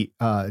 the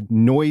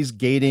noise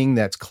gating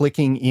that's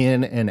clicking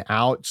in and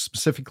out,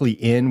 specifically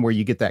in where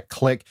you get that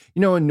click.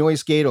 You know, a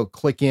noise gate will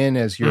click in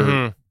as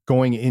you're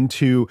going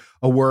into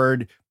a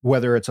word,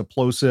 whether it's a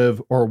plosive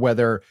or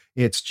whether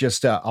it's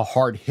just a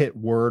hard hit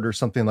word or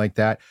something like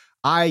that.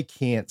 I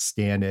can't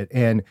stand it.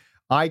 And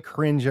I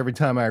cringe every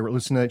time I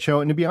listen to that show.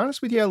 And to be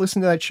honest with you, I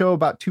listen to that show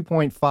about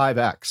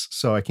 2.5x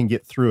so I can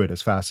get through it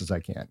as fast as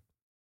I can.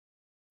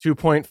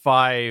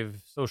 2.5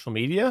 social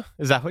media?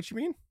 Is that what you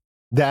mean?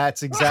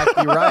 That's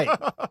exactly right.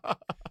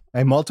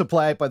 I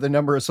multiply it by the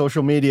number of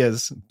social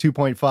medias,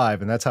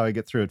 2.5, and that's how I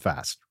get through it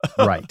fast.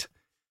 Right.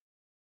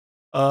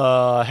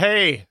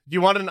 Hey, do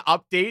you want an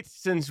update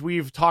since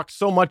we've talked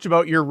so much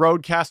about your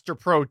Rodecaster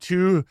Pro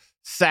 2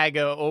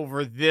 saga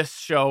over this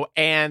show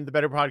and the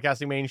Better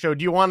Podcasting main show?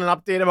 Do you want an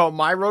update about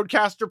my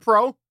Rodecaster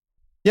Pro?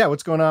 Yeah,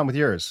 what's going on with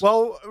yours?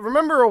 Well,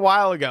 remember a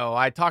while ago,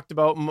 I talked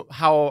about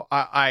how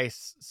I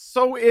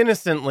so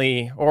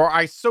innocently, or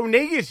I so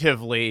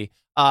negatively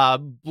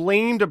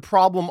blamed a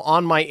problem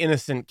on my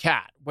innocent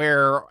cat,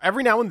 where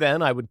every now and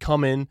then I would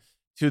come in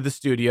to the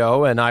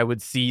studio and I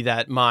would see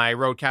that my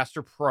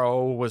Rodecaster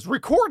Pro was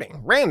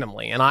recording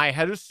randomly. And I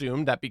had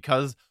assumed that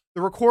because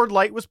the record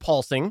light was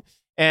pulsing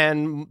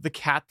and the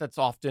cat that's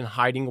often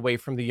hiding away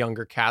from the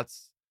younger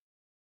cats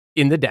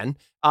in the den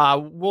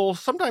will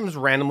sometimes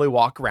randomly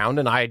walk around,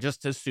 and I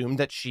just assumed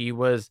that she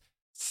was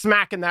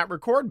smacking that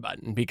record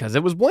button because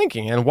it was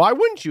blinking. And why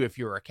wouldn't you if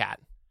you're a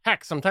cat?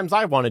 Heck, sometimes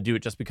I want to do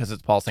it just because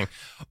it's pulsing.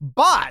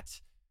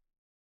 But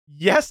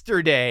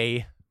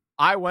yesterday,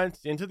 I went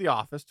into the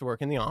office to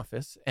work in the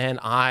office, and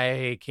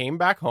I came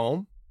back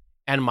home,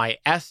 and my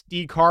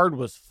SD card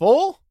was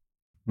full,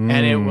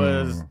 and it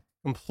was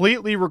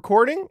completely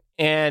recording,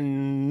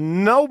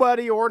 and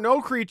nobody or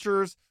no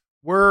creatures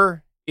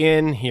were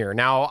in here.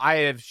 Now, I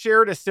have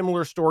shared a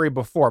similar story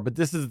before, but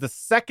this is the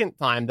second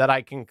time that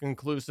I can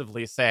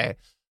conclusively say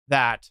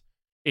that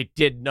it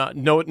did not,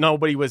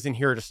 nobody was in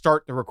here to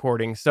start the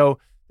recording. So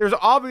there's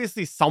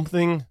obviously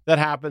something that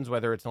happens,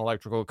 whether it's an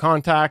electrical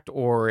contact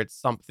or it's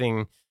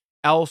something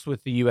else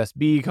with the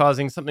USB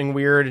causing something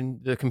weird,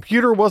 and the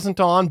computer wasn't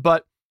on.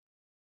 But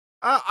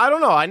I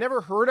don't know. I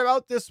never heard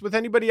about this with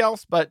anybody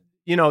else, but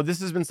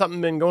this has been something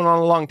been going on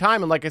a long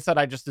time. And like I said,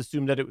 I just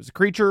assumed that it was a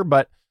creature,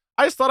 but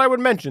I just thought I would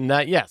mention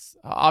that, yes,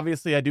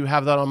 obviously I do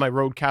have that on my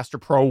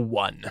Rodecaster Pro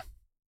 1.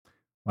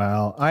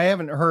 Well, I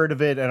haven't heard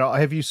of it at all.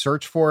 Have you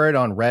searched for it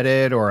on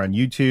Reddit or on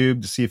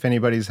YouTube to see if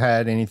anybody's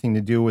had anything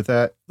to do with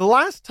that? The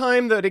last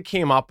time that it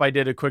came up, I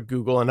did a quick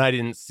Google and I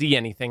didn't see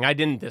anything. I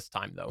didn't this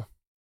time, though.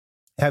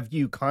 Have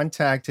you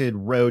contacted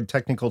Rode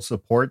technical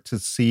support to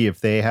see if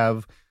they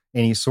have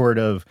any sort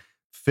of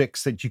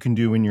fix that you can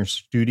do in your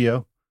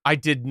studio? I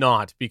did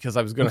not, because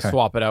I was going to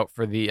swap it out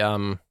for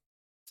the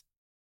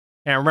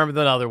can't remember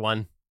the other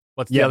one.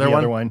 What's the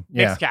other one?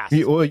 Yeah.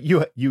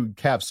 Mixcast. You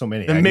have so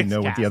many. I didn't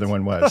know what the other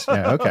one was.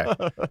 Yeah. Okay.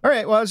 All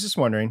right. Well, I was just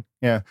wondering.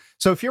 Yeah.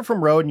 So if you're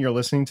from Rode and you're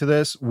listening to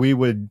this, we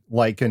would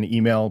like an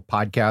email,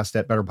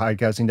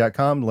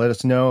 podcast@betterpodcasting.com. Let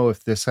us know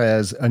if this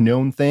has a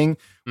known thing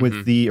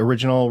with the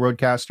original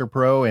Rodecaster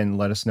Pro, and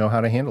let us know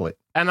how to handle it.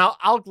 And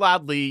I'll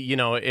gladly,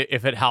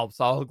 if it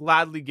helps, I'll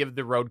gladly give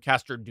the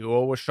Rodecaster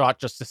Duo a shot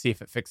just to see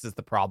if it fixes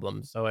the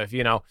problem. So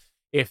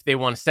if they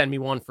want to send me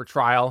one for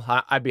trial,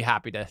 I'd be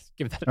happy to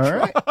give that a try.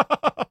 Right.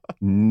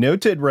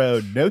 Noted,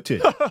 Rode.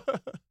 Noted. All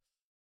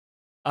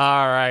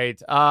right.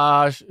 Do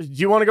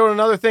you want to go to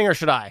another thing, or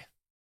should I?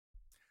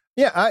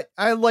 Yeah,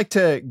 I'd like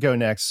to go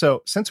next.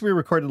 So since we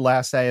recorded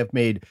last, I have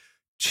made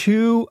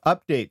 2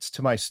 updates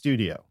to my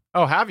studio.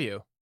 Oh, have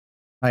you?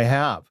 I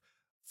have.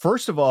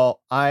 First of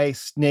all, I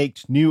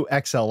snaked new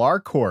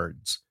XLR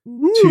cords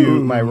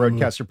to my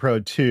Rodecaster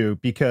Pro 2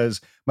 because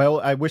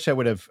I wish I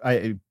would have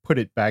put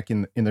it back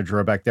in the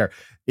drawer back there.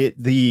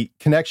 The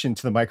connection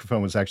to the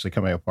microphone was actually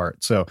coming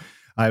apart. So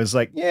I was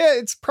like, yeah,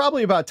 it's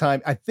probably about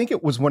time. I think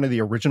it was one of the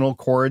original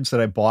cords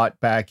that I bought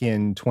back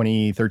in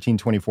 2013,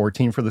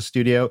 2014 for the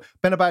studio.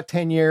 Been about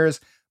 10 years.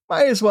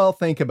 Might as well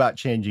think about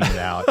changing it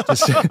out,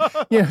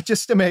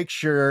 just to make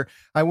sure.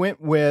 I went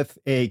with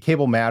a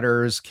Cable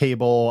Matters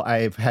cable.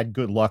 I've had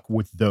good luck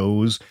with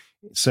those.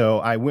 So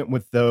I went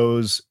with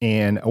those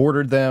and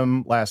ordered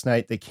them last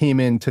night. They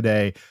came in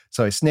today.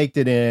 So I snaked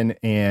it in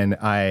and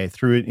I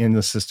threw it in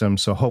the system.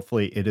 So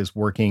hopefully it is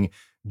working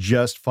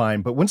just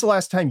fine. But when's the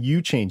last time you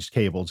changed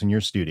cables in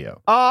your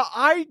studio?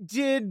 I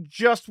did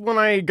just when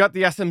I got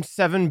the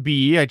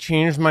SM7B. I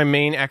changed my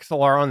main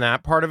XLR on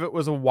that. Part of it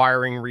was a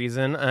wiring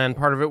reason, and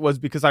part of it was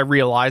because I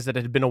realized that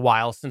it had been a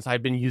while since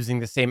I'd been using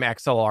the same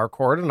XLR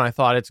cord, and I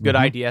thought it's a good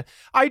idea.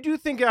 I do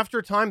think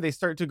after time they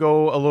start to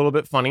go a little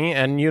bit funny,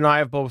 and you and I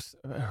have both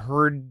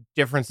heard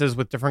differences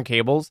with different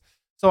cables.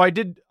 So I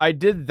did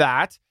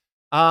that.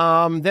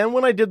 Then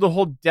when I did the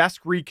whole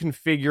desk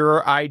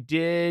reconfigure, I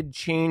did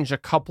change a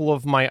couple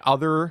of my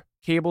other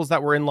cables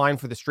that were in line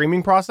for the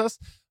streaming process.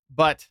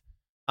 But,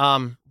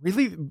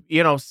 really,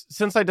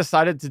 since I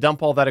decided to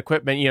dump all that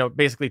equipment,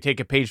 basically take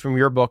a page from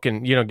your book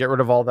and, get rid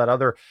of all that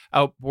other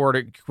outboard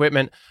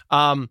equipment,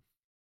 I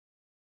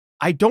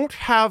don't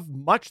have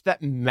much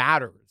that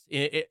matters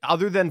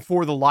other than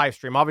for the live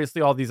stream.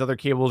 Obviously, all these other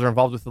cables are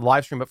involved with the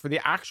live stream, but for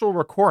the actual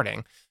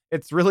recording,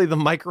 it's really the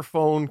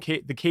microphone,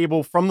 the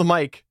cable from the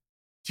mic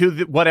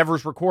to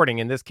whatever's recording,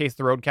 in this case,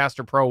 the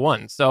Rodecaster Pro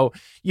 1. So,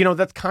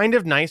 that's kind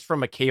of nice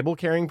from a cable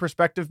carrying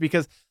perspective,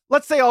 because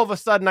let's say all of a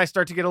sudden I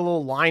start to get a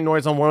little line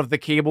noise on one of the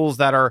cables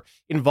that are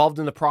involved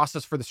in the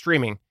process for the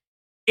streaming.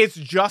 It's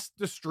just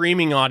the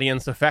streaming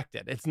audience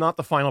affected. It's not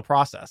the final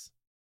process.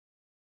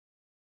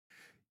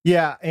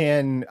 Yeah,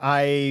 and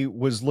I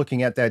was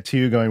looking at that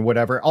too, going,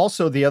 whatever.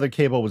 Also, the other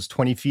cable was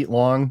 20 feet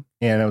long,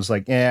 and I was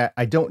like,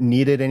 I don't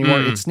need it anymore.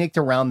 It snaked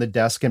around the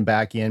desk and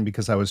back in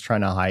because I was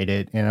trying to hide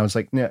it. And I was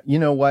like, no, you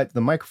know what?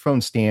 The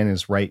microphone stand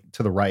is right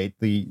to the right.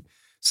 The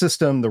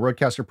system, the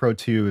Rodecaster Pro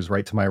 2 is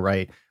right to my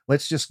right.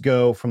 let's just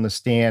go from the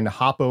stand,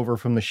 hop over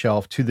from the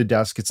shelf to the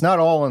desk. It's not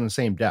all on the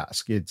same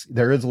desk.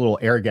 There is a little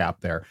air gap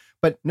there,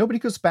 but nobody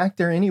goes back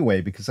there anyway,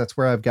 because that's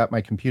where I've got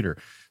my computer.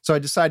 So I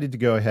decided to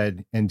go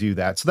ahead and do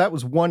that. So that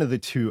was one of the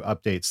 2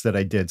 updates that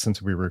I did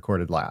since we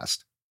recorded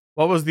last.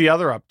 What was the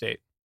other update?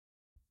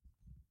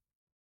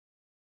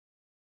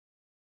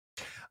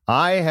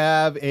 I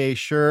have a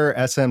Shure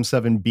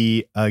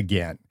SM7B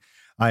again.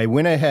 I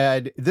went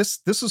ahead.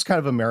 This was kind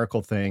of a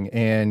miracle thing,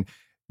 and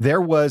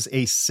there was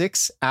a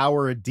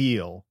 6-hour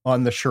deal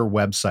on the Shure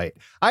website.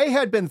 I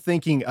had been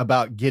thinking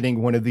about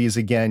getting one of these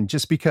again,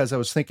 just because I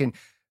was thinking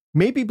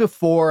maybe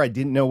before I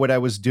didn't know what I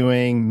was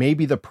doing.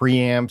 Maybe the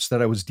preamps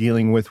that I was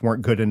dealing with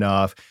weren't good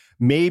enough.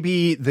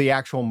 Maybe the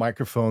actual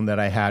microphone that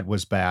I had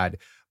was bad.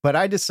 But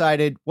I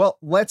decided, well,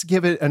 let's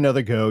give it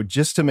another go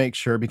just to make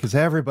sure, because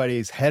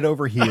everybody's head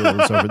over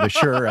heels over the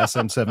Shure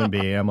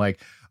SM7B. I'm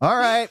like, all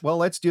right, well,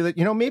 let's do that.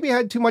 Maybe I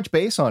had too much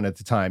bass on at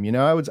the time.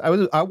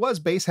 I was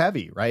bass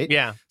heavy, right?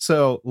 Yeah.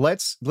 So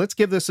let's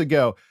give this a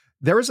go.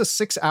 There is a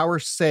 6-hour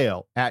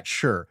sale at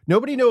Shure.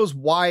 Nobody knows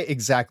why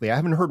exactly. I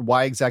haven't heard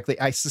why exactly.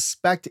 I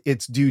suspect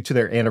it's due to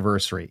their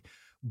anniversary.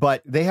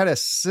 But they had a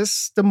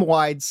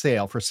system-wide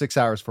sale for 6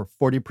 hours for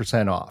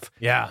 40% off.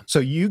 Yeah. So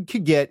you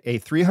could get a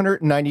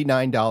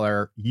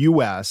 $399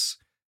 US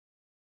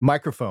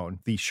microphone,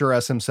 the Shure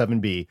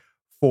SM7B,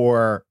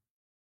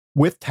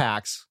 with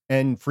tax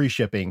and free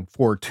shipping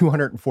for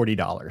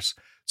 $240.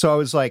 So I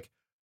was like,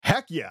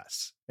 heck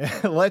yes.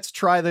 Let's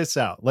try this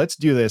out. Let's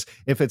do this.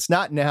 If it's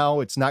not now,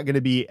 it's not going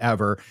to be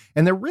ever.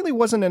 And there really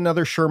wasn't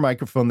another Shure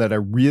microphone that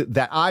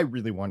I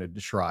really wanted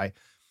to try.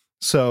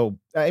 So,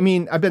 I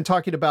mean, I've been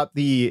talking about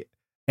the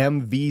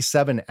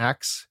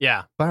MV7X.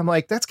 Yeah. But I'm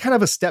like, that's kind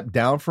of a step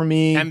down for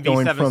me. MV7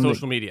 going from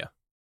social media.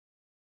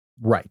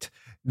 Right.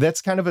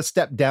 That's kind of a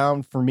step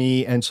down for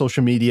me and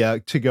social media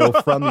to go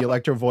from the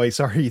Electro Voice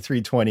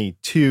RE320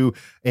 to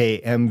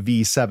a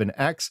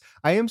MV7X.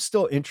 I am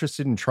still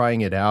interested in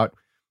trying it out,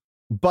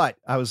 but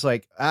I was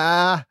like,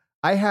 I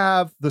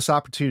have this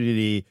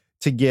opportunity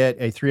to get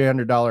a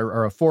 $300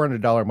 or a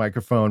 $400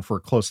 microphone for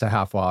close to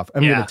half off.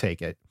 I'm going to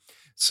take it.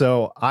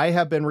 So I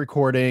have been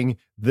recording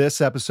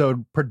this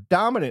episode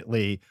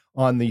predominantly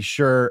on the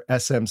Shure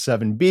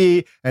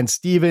SM7B, and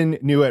Steven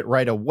knew it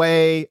right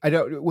away.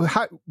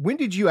 When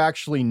did you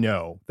actually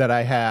know that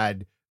I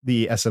had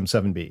the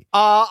SM7B?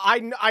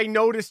 I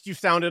noticed you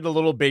sounded a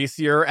little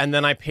bassier, and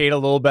then I paid a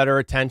little better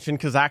attention,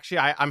 because actually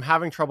I'm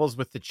having troubles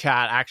with the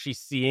chat actually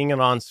seeing it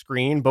on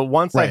screen. But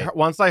once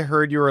I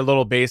heard you were a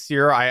little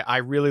bassier, I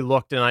really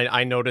looked and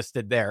I noticed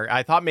it there.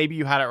 I thought maybe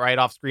you had it right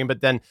off screen, but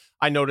then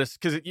I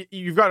noticed, because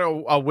you've got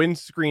a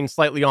windscreen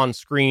slightly on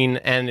screen,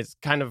 and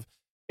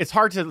it's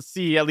hard to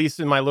see, at least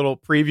in my little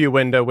preview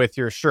window with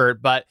your shirt.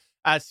 But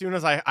as soon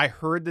as I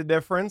heard the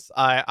difference,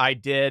 I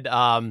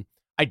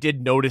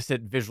did notice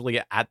it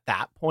visually at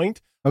that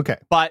point. Okay.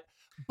 But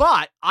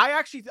I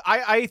actually,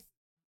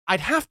 I'd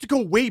have to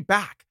go way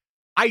back.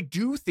 I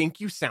do think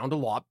you sound a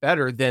lot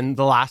better than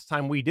the last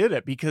time we did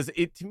it, because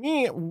to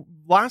me,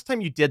 last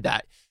time you did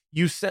that,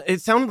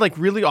 it sounded like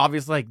really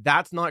obvious, like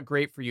that's not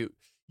great for you.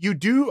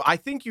 I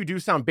think you do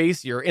sound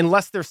bassier,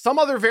 unless there's some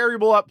other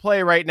variable at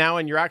play right now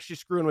and you're actually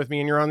screwing with me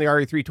and you're on the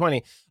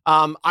RE320.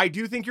 I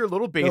do think you're a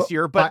little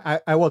bassier,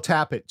 but I will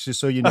tap it just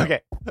so you know.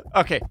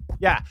 Okay.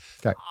 Yeah.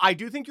 Okay. I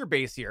do think you're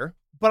bassier,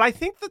 but I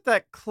think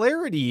that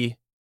clarity,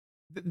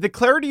 the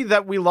clarity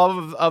that we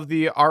love of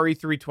the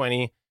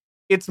RE320,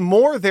 it's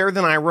more there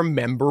than I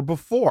remember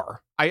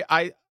before.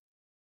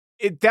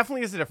 It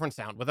definitely is a different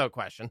sound without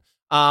question.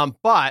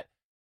 But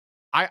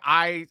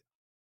I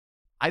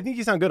think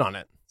you sound good on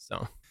it.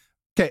 So.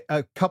 Okay,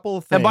 a couple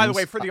of things. And by the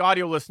way, for the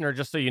audio listener,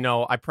 just so you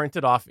know, I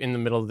printed off in the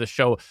middle of the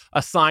show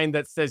a sign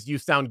that says "You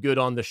sound good"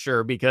 on the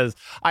Shure, because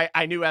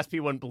I knew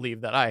SP wouldn't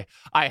believe that I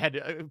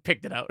had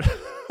picked it out.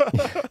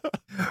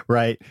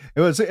 Right.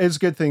 It's a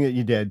good thing that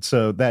you did.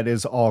 So that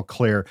is all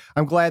clear.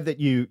 I'm glad that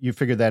you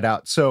figured that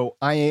out. So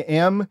I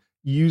am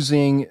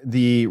using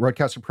the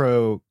Rodecaster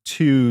Pro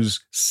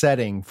 2's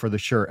setting for the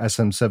Shure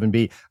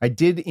SM7B. I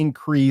did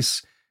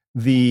increase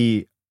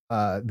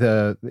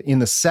in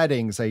the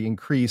settings, I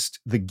increased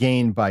the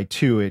gain by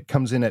 2. It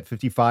comes in at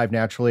 55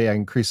 naturally. I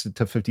increased it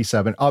to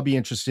 57. I'll be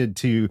interested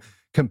to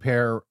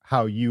compare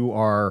how you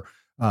are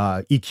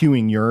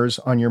EQing yours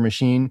on your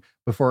machine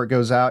before it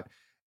goes out.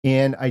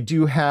 And I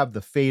do have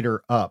the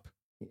fader up.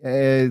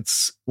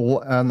 It's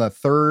on the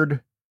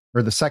third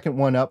or the second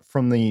one up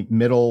from the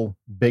middle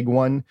big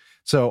one.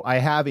 So I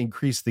have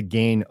increased the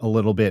gain a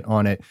little bit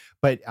on it,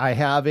 but I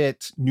have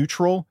it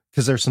neutral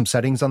because there's some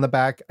settings on the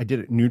back. I did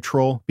it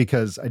neutral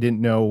because I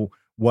didn't know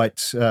what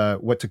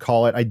to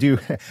call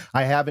it.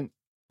 I haven't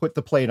put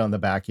the plate on the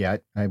back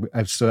yet.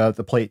 I've still got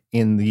the plate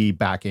in the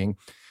backing.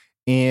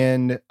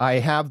 And I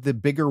have the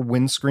bigger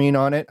windscreen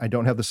on it. I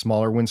don't have the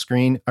smaller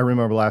windscreen. I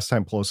remember last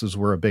time plosives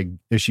were a big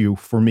issue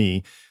for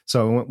me.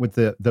 So I went with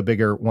the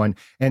bigger one.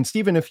 And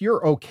Stephen, if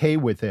you're okay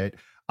with it,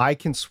 I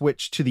can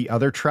switch to the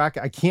other track.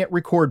 I can't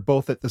record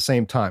both at the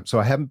same time. So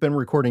I haven't been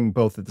recording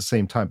both at the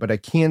same time, but I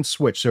can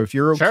switch. So if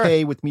you're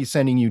okay with me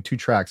sending you 2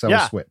 tracks, I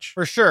will switch.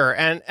 For sure.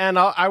 And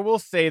I will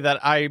say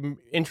that I'm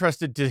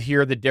interested to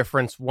hear the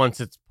difference once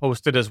it's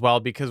posted as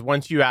well, because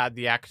once you add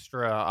the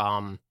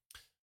extra,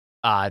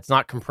 it's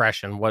not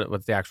compression.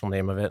 What's the actual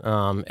name of it?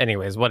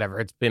 Anyways, whatever.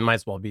 It might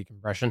as well be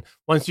compression.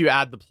 Once you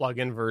add the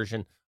plug-in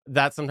version,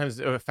 that sometimes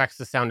affects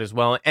the sound as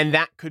well. And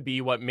that could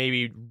be what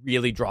maybe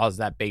really draws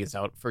that bass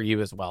out for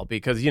you as well.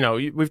 Because,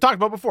 we've talked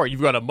about before,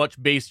 you've got a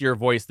much bassier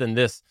voice than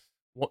this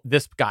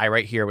guy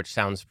right here, which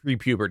sounds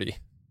pre-puberty.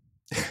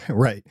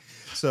 Right.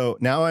 So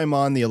now I'm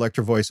on the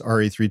Electro Voice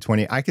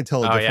RE320. I could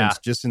tell a difference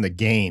just in the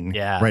gain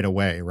right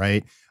away,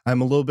 right?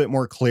 I'm a little bit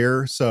more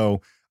clear.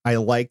 So I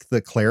like the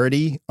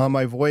clarity on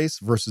my voice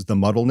versus the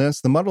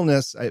muddleness. The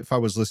muddleness, if I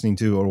was listening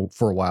to it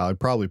for a while,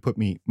 I'd probably put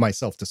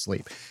myself to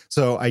sleep.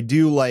 So I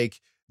do like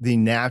the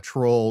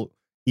natural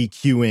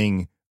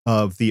EQing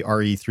of the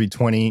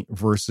RE320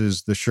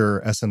 versus the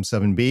Shure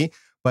SM7B.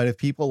 But if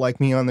people like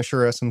me on the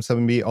Shure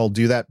SM7B, I'll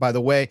do that. By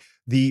the way,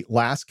 the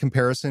last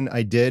comparison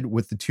I did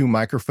with the 2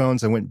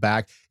 microphones, I went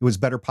back. It was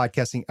Better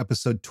Podcasting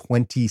episode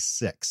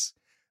 26.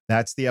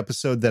 That's the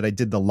episode that I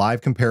did the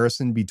live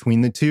comparison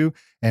between the 2.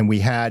 And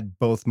we had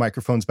both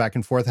microphones back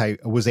and forth. I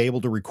was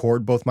able to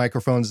record both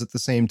microphones at the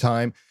same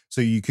time.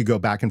 So you could go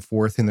back and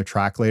forth in the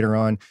track later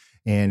on.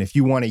 And if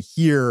you want to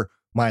hear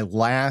my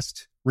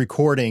last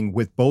recording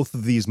with both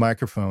of these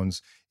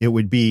microphones, it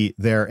would be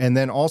there. And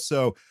then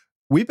also,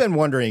 we've been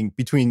wondering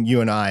between you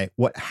and I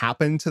what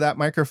happened to that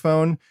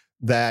microphone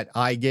that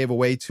I gave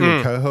away to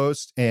a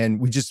co-host,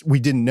 and we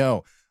didn't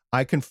know.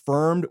 I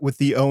confirmed with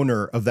the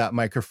owner of that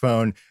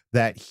microphone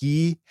that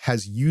he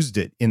has used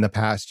it in the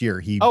past year.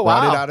 He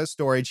brought it out of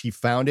storage, he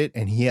found it,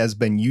 and he has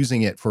been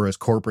using it for his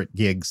corporate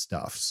gig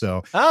stuff.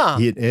 So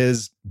it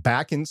is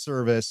back in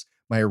service,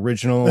 my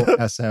original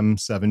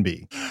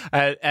SM7B.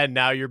 And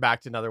now you're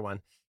back to another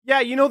one.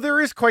 Yeah, there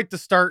is quite the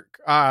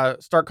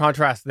stark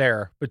contrast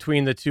there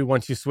between the 2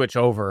 once you switch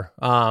over.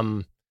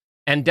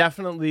 And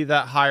definitely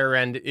that higher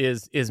end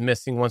is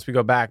missing once we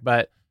go back.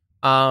 But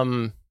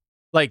on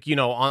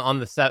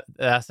the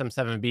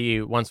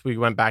SM7B, once we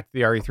went back to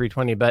the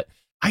RE320, but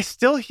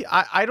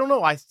I don't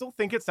know. I still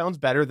think it sounds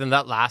better than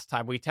that last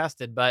time we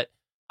tested, but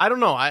I don't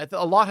know.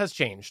 A lot has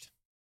changed.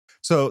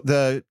 So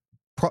the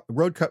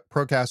Rode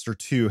Procaster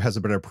 2 has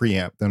a better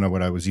preamp than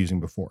what I was using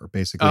before,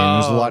 basically.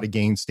 And there's a lot of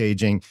gain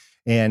staging.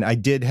 And I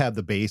did have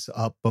the bass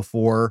up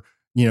before,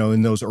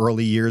 in those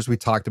early years. We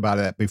talked about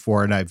that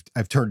before, and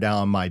I've turned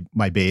down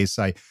my bass.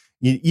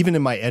 Even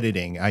in my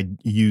editing, I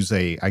use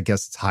I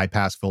guess it's high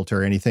pass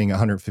filter. Anything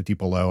 150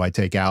 below, I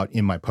take out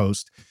in my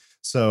post.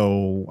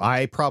 So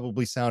I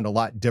probably sound a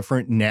lot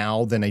different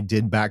now than I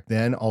did back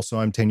then. Also,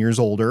 I'm 10 years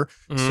older,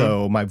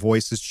 so my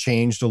voice has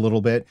changed a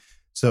little bit.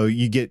 So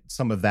you get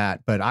some of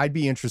that, but I'd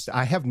be interested.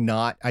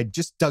 I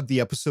just dug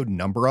the episode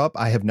number up.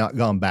 I have not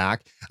gone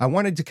back. I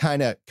wanted to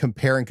kind of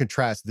compare and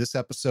contrast this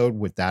episode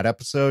with that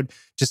episode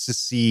just to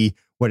see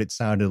what it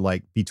sounded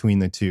like between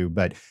the 2.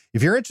 But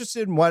if you're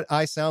interested in what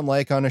I sound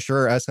like on a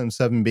Shure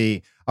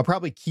SM7B, I'll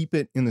probably keep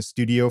it in the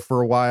studio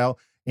for a while.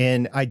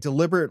 And I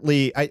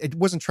deliberately, I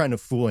wasn't trying to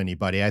fool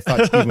anybody. I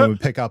thought Steven would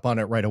pick up on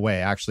it right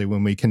away. Actually,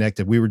 when we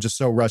connected, we were just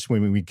so rushed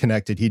when we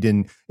connected. He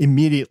didn't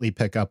immediately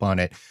pick up on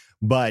it,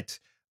 but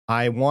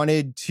I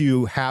wanted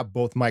to have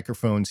both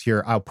microphones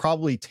here. I'll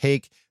probably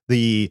take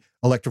the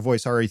Electro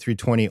Voice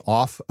RE320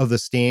 off of the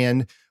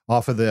stand,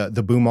 off of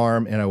the boom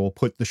arm, and I will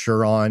put the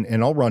Shure on,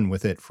 and I'll run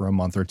with it for a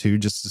month or 2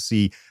 just to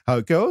see how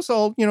it goes.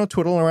 I'll,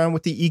 twiddle around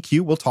with the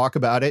EQ. We'll talk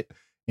about it,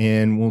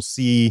 and we'll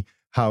see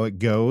how it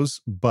goes.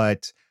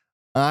 But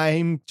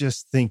I'm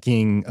just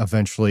thinking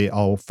eventually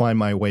I'll find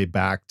my way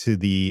back to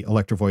the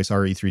Electro Voice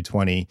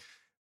RE320.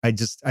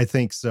 I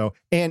think so.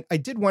 And I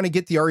did want to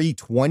get the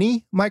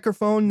RE20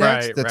 microphone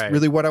next. Right, That's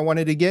really what I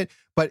wanted to get.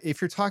 But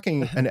if you're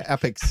talking an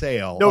epic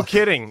sale. No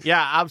kidding.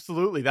 Yeah,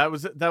 absolutely. That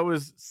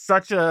was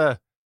such a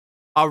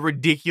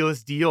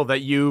ridiculous deal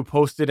that you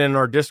posted in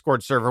our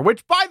Discord server,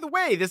 which, by the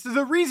way, this is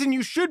a reason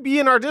you should be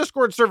in our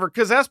Discord server,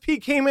 because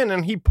SP came in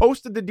and he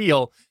posted the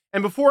deal.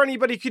 And before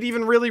anybody could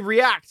even really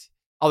react,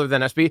 other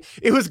than SP,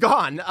 it was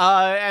gone.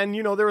 And,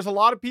 there was a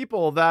lot of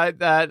people that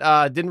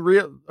didn't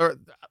or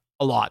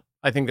a lot.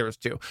 I think there was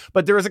 2,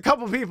 but there was a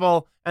couple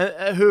people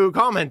who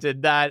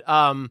commented that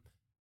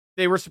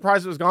they were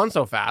surprised it was gone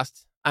so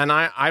fast. And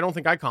I don't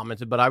think I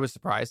commented, but I was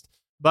surprised.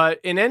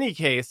 But in any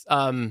case,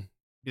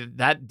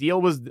 that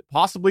deal was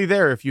possibly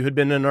there if you had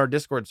been in our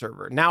Discord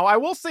server. Now, I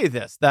will say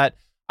this, that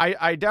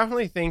I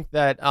definitely think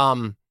that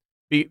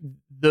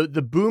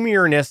the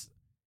boomierness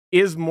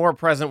is more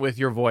present with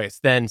your voice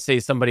than, say,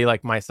 somebody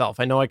like myself.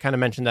 I know I kind of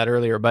mentioned that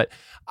earlier, but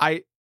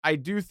I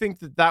do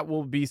think that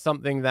will be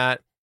something that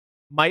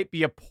might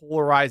be a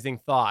polarizing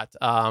thought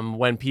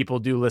when people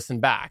do listen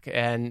back,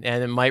 and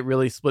it might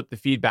really split the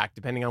feedback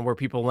depending on where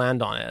people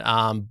land on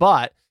it.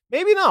 But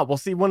maybe not. We'll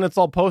see when it's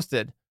all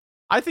posted.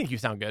 I think you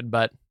sound good,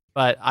 but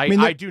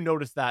I do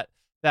notice that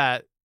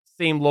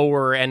same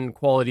lower end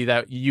quality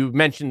that you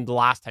mentioned the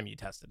last time you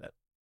tested it.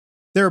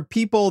 there are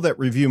people that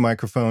review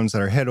microphones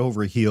that are head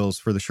over heels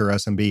for the Shure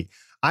SMB.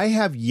 I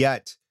have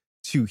yet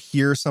to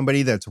hear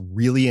somebody that's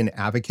really an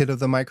advocate of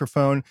the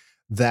microphone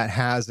that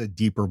has a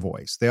deeper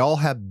voice. They all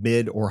have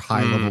mid or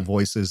high level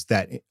voices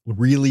that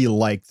really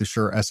like the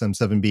Shure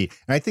SM7B.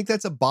 And I think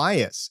that's a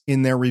bias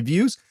in their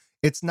reviews.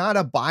 It's not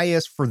a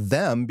bias for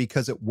them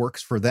because it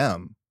works for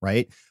them,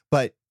 right?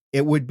 But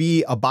it would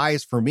be a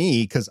bias for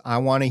me because I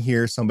want to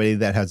hear somebody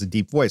that has a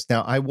deep voice.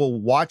 Now, I will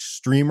watch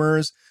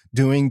streamers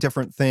doing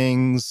different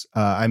things.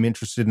 I'm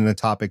interested in a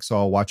topic, so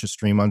I'll watch a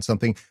stream on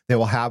something. They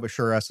will have a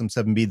Shure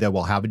SM7B that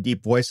will have a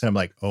deep voice, and I'm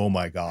like, oh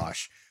my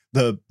gosh,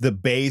 the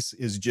bass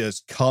is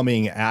just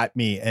coming at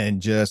me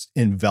and just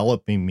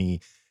enveloping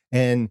me.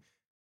 And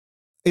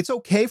it's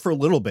okay for a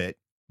little bit,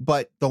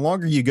 but the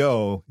longer you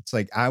go, it's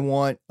like, I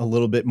want a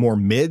little bit more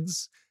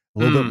mids, a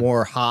little bit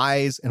more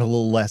highs, and a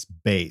little less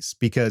bass.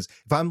 Because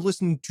if I'm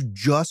listening to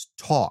just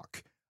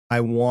talk, I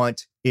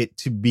want it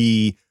to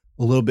be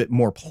a little bit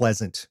more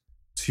pleasant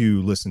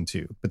to listen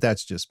to. But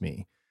that's just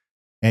me.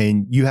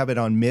 And you have it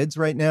on mids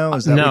right now?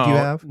 Is that what you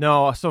have?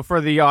 No. So for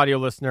the audio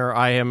listener,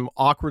 I am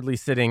awkwardly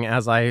sitting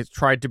as I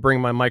tried to bring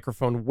my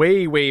microphone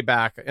way, way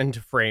back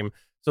into frame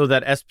so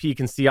that SP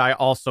can see I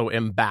also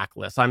am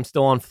backless. I'm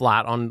still on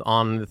flat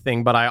on the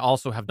thing, but I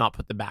also have not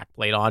put the back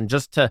plate on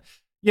just to,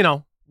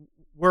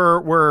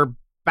 we're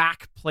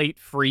back plate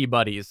free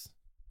buddies.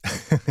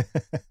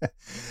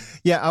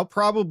 Yeah, I'll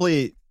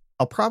probably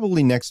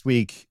next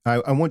week.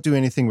 I won't do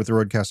anything with the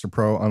Rodecaster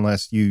Pro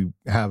unless you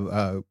have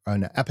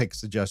an epic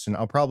suggestion.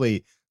 I'll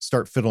probably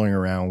start fiddling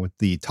around with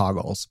the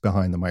toggles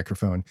behind the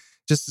microphone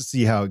just to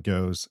see how it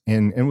goes,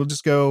 and we'll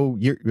just go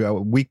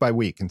week by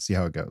week and see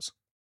how it goes.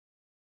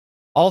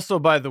 Also,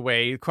 by the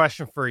way,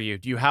 question for you: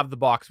 do you have the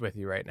box with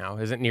you right now?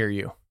 Is it near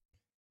you?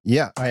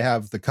 Yeah, I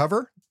have the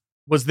cover.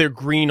 Was there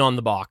green on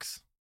the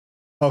box?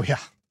 Oh yeah.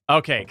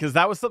 Okay, because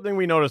that was something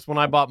we noticed when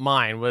I bought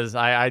mine. Was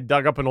I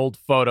dug up an old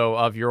photo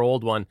of your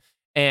old one,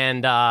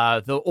 and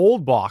the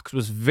old box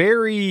was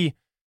very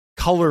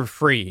color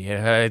free. It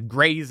had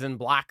grays and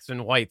blacks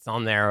and whites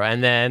on there,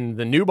 and then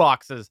the new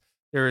boxes,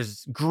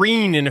 there's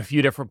green in a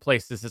few different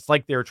places. It's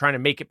like they were trying to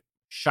make it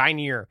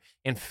shinier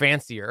and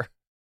fancier.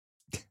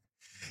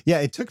 Yeah,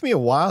 it took me a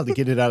while to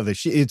get it out of the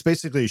sheath. It's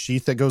basically a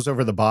sheath that goes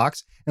over the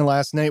box. And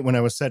last night when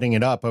I was setting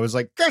it up, I was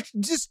like, gosh,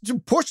 just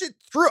push it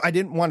through. I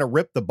didn't want to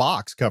rip the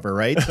box cover,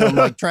 right? So I'm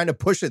like trying to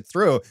push it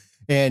through.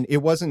 And it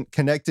wasn't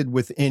connected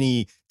with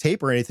any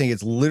tape or anything.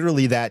 It's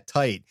literally that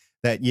tight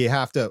that you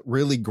have to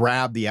really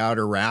grab the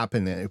outer wrap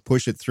and then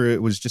push it through.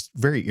 It was just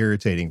very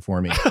irritating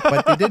for me.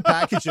 But they did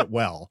package it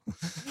well.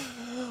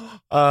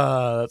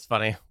 That's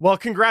funny. Well,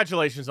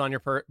 congratulations on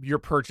your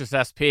purchase,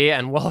 SP,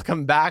 and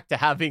welcome back to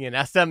having an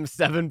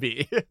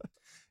SM7B.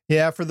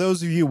 Yeah, for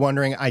those of you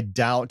wondering, I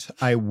doubt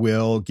I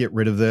will get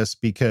rid of this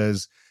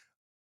because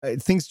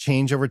things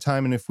change over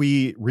time. And if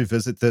we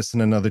revisit this in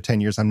another 10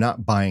 years, I'm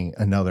not buying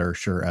another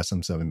Shure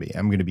SM7B.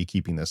 I'm going to be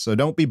keeping this. So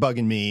don't be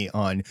bugging me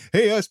on,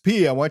 hey,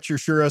 SP, I want your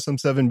Shure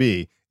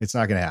SM7B. It's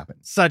not going to happen.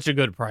 Such a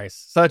good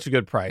price.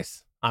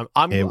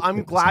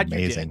 I'm glad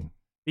you did.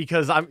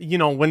 Because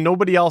when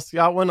nobody else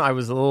got one, I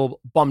was a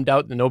little bummed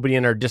out that nobody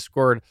in our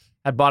Discord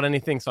had bought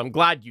anything. So I'm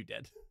glad you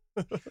did.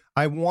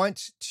 I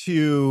want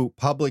to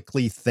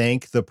publicly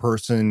thank the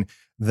person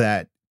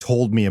that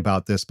told me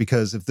about this,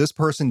 because if this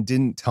person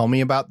didn't tell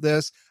me about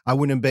this, I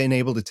wouldn't have been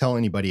able to tell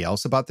anybody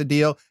else about the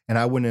deal, and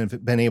I wouldn't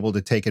have been able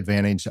to take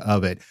advantage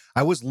of it.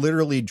 I was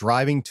literally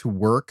driving to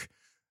work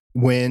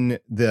when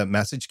the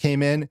message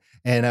came in,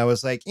 and I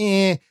was like,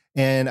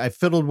 and I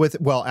fiddled with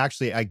it. Well,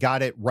 actually, I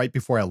got it right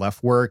before I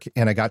left work,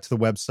 and I got to the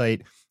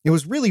website. It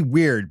was really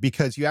weird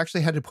because you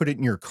actually had to put it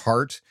in your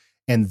cart,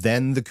 and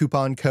then the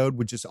coupon code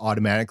would just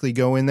automatically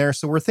go in there.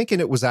 So we're thinking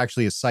it was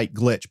actually a site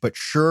glitch, but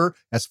Shure,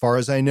 as far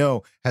as I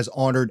know, has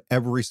honored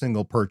every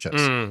single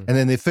purchase. And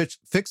then they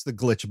fixed the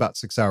glitch about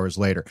 6 hours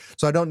later.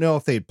 So I don't know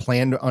if they had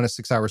planned on a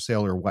 6-hour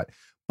sale or what,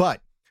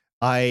 but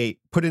I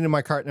put it in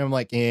my cart and I'm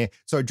like,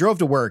 So I drove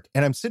to work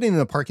and I'm sitting in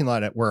the parking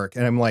lot at work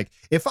and I'm like,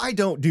 if I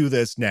don't do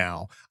this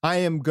now, I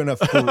am going to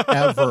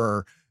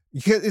forever.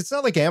 It's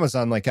not like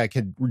Amazon, like I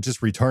could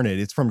just return it.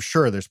 It's from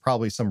Shure. There's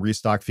probably some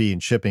restock fee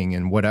and shipping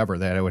and whatever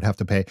that I would have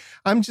to pay.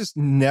 I'm just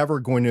never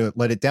going to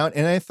let it down.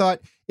 And I thought,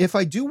 if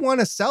I do want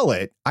to sell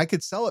it, I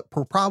could sell it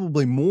for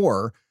probably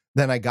more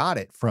than I got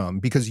it from,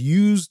 because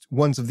used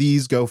ones of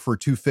these go for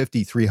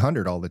 $250,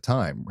 $300 all the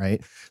time,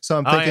 right? So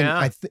I'm thinking,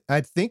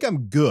 I think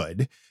I'm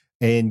good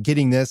in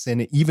getting this.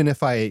 And even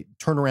if I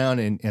turn around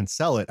and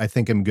sell it, I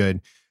think I'm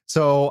good.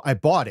 So I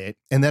bought it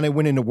and then I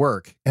went into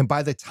work. And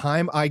by the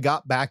time I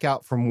got back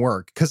out from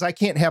work, because I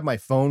can't have my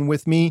phone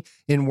with me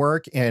in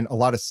work and a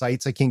lot of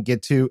sites I can't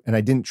get to, and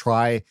I didn't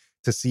try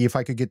to see if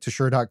I could get to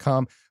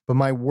Shure.com, but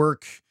my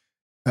work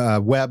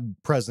web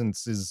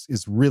presence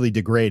is really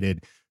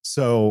degraded.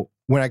 So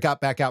when I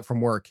got back out from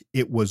work,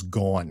 it was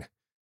gone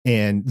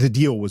and the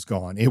deal was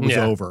gone. It was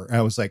over. I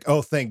was like,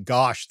 oh, thank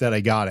gosh that I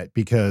got it,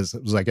 because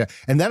it was like,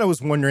 and then I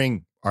was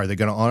wondering, are they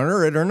going to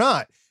honor it or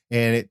not?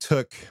 And it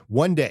took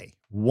one day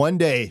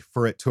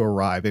for it to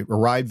arrive. It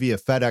arrived via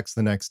FedEx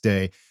the next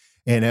day.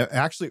 and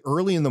actually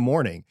early in the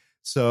morning.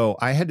 So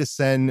I had to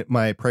send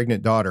my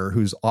pregnant daughter,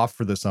 who's off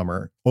for the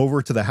summer,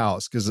 over to the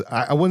house because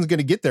I wasn't going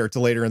to get there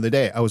till later in the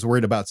day. I was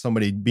worried about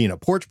somebody being a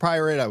porch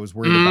pirate. I was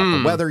worried about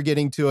the weather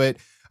getting to it.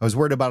 I was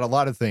worried about a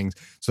lot of things.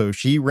 So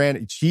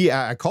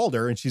I called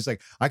her and she's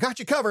like, I got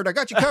you covered.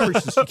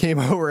 So she came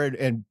over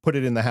and put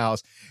it in the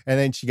house. And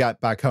then she got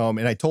back home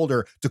and I told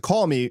her to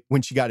call me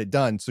when she got it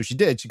done. So she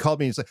did. She called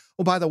me and said,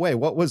 oh, by the way,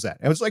 what was that?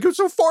 And I was like, it was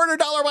a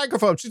 $400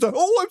 microphone. She's like,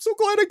 oh, I'm so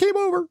glad I came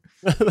over.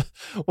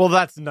 Well,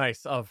 that's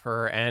nice of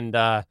her. And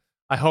I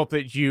hope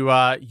that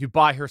you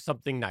buy her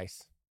something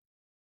nice.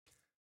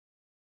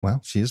 Well,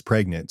 she is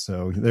pregnant,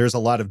 so there's a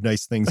lot of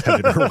nice things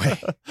headed her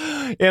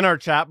way. In our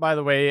chat, by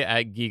the way,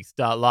 at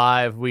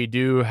geeks.live, we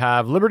do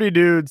have Liberty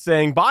Dude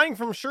saying buying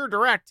from Sure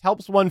Direct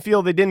helps one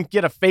feel they didn't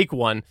get a fake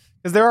one,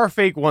 because there are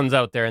fake ones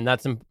out there, and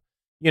that's,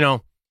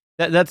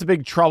 that's a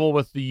big trouble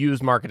with the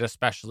used market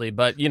especially.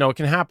 But, it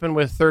can happen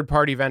with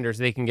third-party vendors.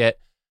 They can get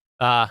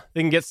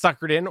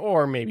suckered in,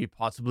 or maybe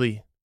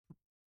possibly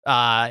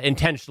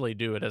intentionally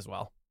do it as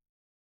well.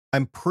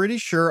 I'm pretty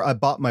sure I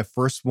bought my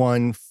first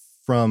one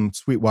from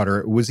Sweetwater.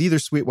 It was either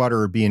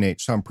Sweetwater or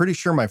B&H. So I'm pretty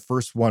sure my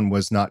first one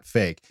was not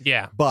fake.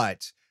 Yeah.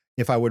 But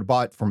if I would have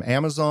bought from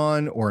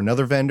Amazon or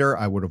another vendor,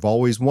 I would have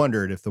always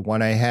wondered if the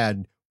one I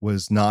had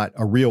was not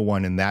a real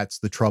one. And that's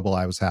the trouble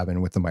I was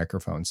having with the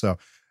microphone. So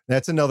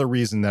that's another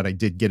reason that I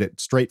did get it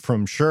straight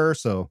from Shure.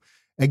 So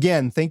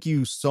again, thank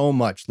you so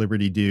much,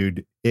 Liberty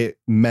Dude. It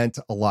meant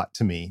a lot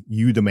to me.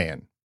 You the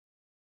man.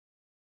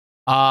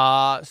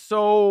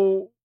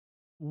 So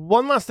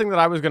one last thing that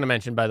I was going to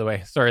mention, by the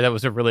way, sorry, that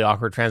was a really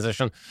awkward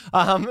transition.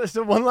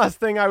 So one last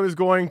thing I was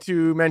going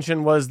to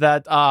mention was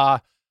that,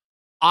 that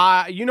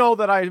I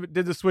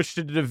did the switch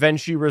to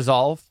DaVinci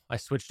Resolve. I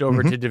switched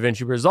over to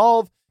DaVinci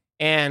Resolve,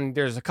 and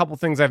there's a couple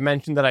things I've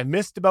mentioned that I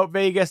missed about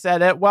Vegas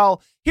Edit.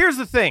 Well, here's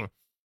the thing.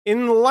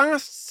 In the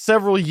last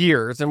several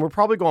years, and we're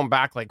probably going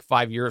back like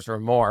 5 years or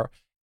more,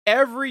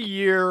 every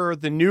year,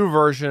 the new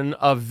version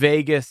of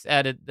Vegas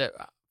Edit,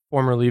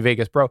 formerly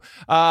Vegas Pro,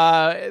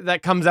 that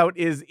comes out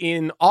is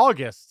in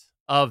August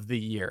of the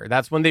year.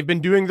 That's when they've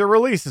been doing the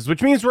releases,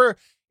 which means we're,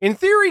 in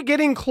theory,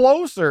 getting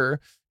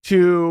closer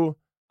to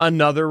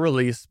another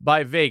release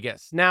by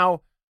Vegas.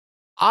 Now,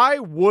 I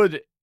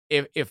would,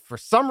 if for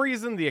some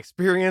reason the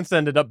experience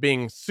ended up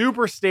being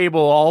super stable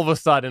all of a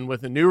sudden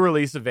with a new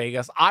release of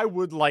Vegas, I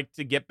would like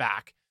to get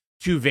back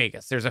to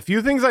Vegas. There's a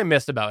few things I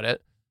missed about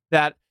it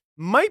that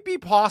might be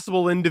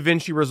possible in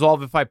DaVinci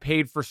Resolve if I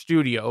paid for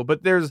Studio,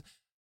 but there's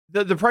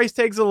the price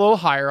tag's a little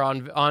higher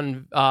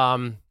on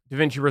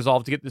DaVinci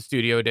Resolve to get the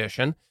Studio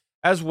Edition.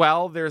 As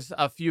well, there's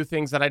a few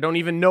things that I don't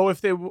even know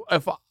if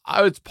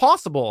it's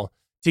possible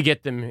to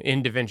get them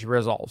in DaVinci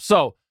Resolve.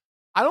 So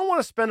I don't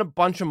want to spend a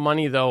bunch of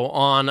money, though,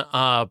 on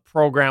a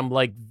program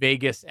like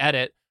Vegas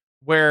Edit,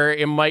 where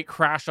it might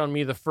crash on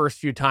me the first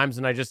few times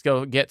and I just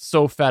get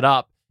so fed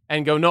up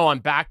and go, no, I'm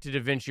back to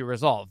DaVinci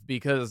Resolve.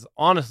 Because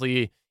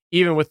honestly,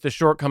 even with the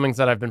shortcomings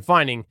that I've been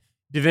finding,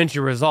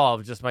 DaVinci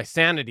Resolve, just my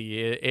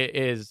sanity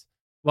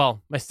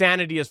my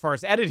sanity as far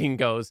as editing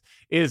goes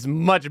is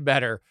much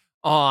better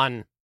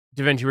on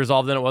DaVinci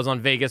Resolve than it was on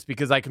Vegas,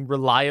 because I can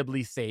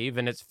reliably save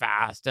and it's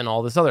fast and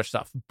all this other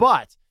stuff.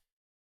 But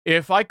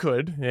if I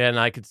could, and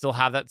I could still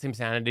have that same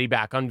sanity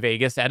back on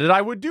Vegas Edit,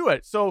 I would do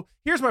it. So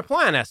here's my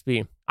plan,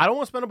 SB. I don't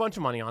want to spend a bunch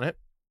of money on it.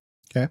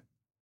 Okay.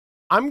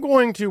 I'm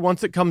going to,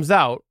 once it comes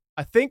out,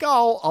 I think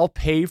I'll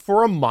pay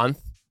for a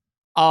month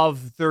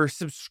of their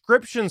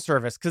subscription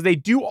service, because they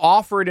do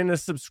offer it in a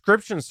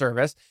subscription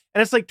service,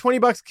 and it's like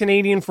 $20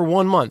 Canadian for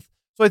 1 month.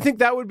 So I think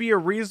that would be a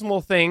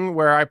reasonable thing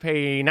where I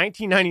pay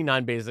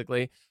 $19.99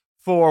 basically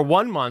for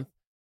 1 month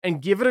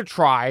and give it a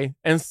try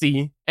and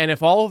see. And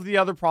if all of the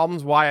other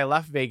problems why I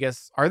left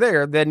Vegas are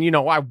there, then,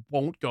 I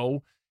won't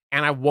go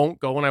and I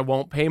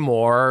won't pay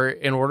more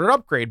in order to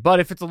upgrade. But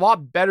if it's a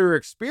lot better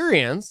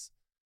experience,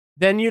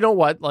 then you know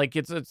what? Like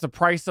it's the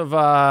price of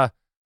a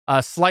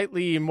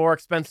slightly more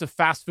expensive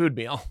fast food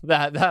meal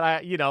that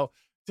I,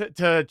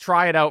 to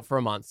try it out for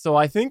a month. So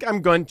I think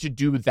I'm going to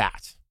do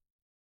that.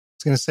 I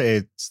was going to say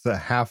it's the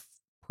half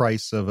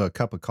price of a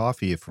cup of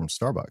coffee from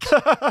Starbucks.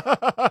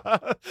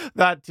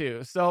 That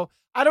too. So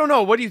I don't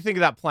know. What do you think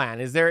of that plan?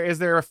 Is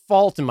there a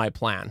fault in my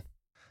plan?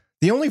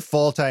 The only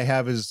fault I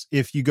have is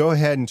if you go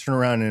ahead and turn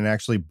around and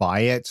actually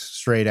buy it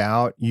straight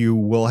out, you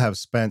will have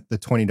spent the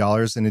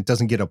 $20 and it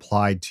doesn't get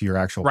applied to your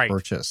actual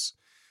purchase.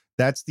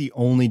 That's the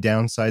only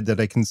downside that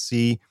I can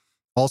see.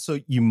 Also,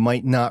 you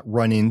might not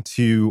run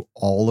into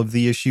all of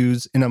the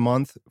issues in a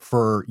month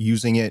for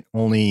using it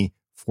only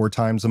 4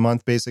 times a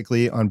month,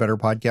 basically, on Better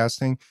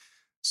Podcasting.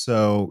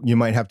 So you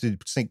might have to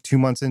sink 2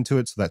 months into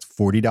it. So that's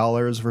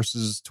 $40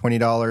 versus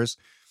 $20.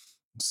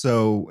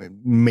 So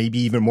maybe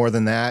even more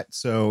than that.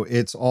 So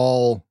it's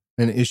all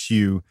an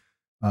issue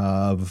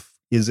of,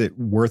 is it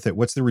worth it?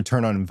 What's the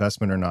return on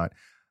investment or not?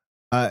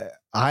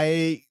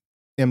 I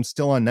am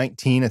still on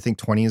 19. I think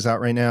 20 is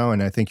out right now.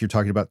 And I think you're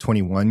talking about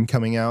 21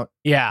 coming out.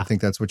 Yeah. I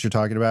think that's what you're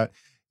talking about.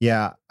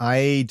 Yeah.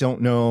 I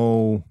don't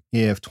know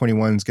if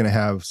 21 is going to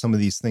have some of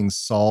these things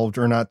solved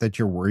or not that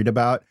you're worried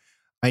about.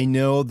 I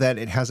know that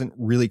it hasn't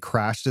really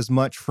crashed as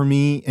much for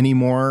me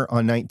anymore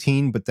on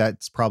 19, but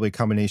that's probably a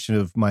combination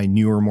of my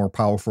newer, more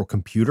powerful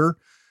computer.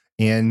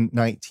 And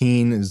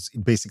 19 is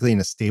basically in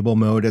a stable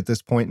mode at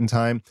this point in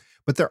time.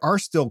 But there are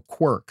still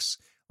quirks.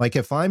 Like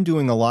if I'm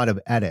doing a lot of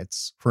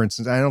edits, for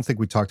instance, I don't think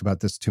we talked about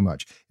this too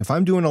much. If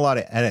I'm doing a lot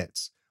of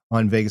edits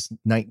on Vegas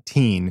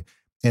 19,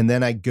 and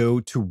then I go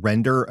to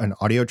render an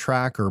audio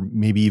track or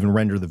maybe even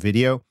render the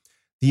video,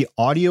 the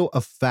audio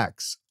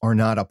effects are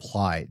not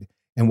applied.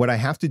 And what I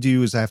have to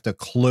do is I have to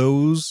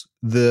close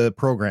the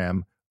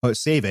program,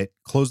 save it,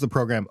 close the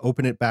program,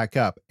 open it back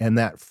up. And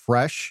that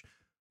fresh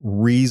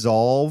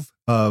resolve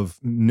of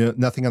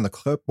nothing on the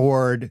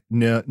clipboard,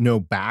 no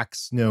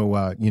backs, no,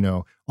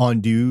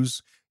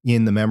 undos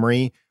in the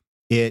memory,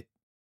 it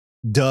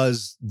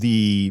does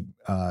the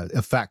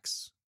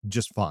effects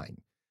just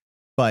fine.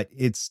 But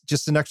it's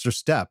just an extra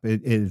step.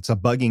 It's a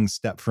bugging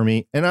step for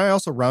me. And I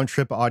also round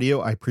trip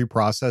audio. I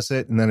pre-process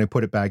it and then I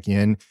put it back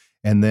in.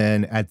 And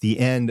then at the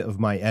end of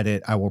my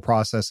edit, I will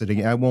process it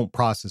again. I won't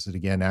process it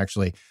again,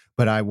 actually,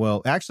 but I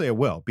will. Actually, I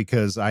will,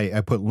 because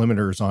I put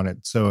limiters on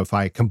it. So if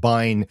I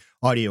combine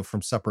audio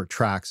from separate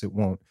tracks, it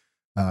won't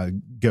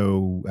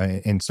go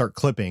and start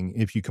clipping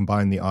if you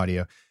combine the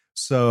audio.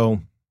 So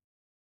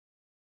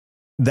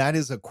that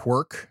is a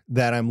quirk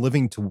that I'm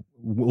willing to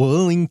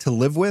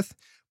live with.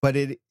 But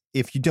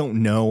if you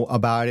don't know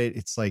about it,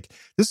 it's like,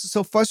 this is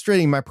so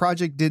frustrating. My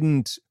project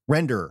didn't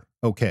render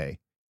okay.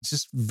 It's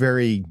just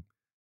very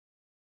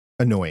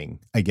annoying,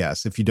 I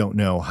guess, if you don't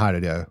know how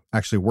to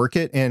actually work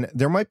it. And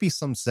there might be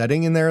some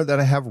setting in there that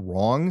I have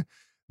wrong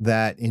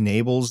that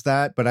enables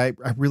that, but I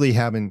really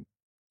haven't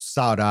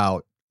sought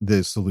out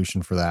the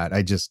solution for that.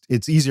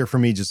 It's easier for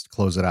me just to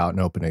close it out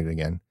and open it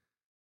again.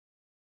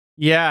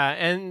 Yeah,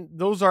 and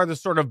those are the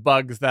sort of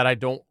bugs that I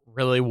don't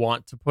really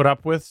want to put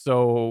up with.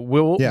 So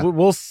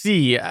we'll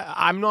see.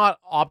 I'm not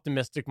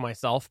optimistic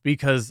myself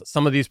because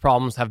some of these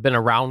problems have been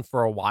around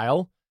for a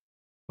while,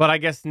 but I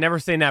guess never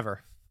say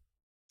never.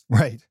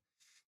 Right.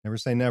 Never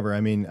say never.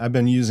 I mean, I've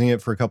been using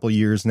it for a couple of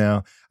years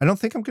now. I don't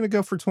think I'm going to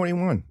go for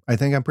 21. I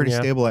think I'm pretty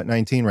stable at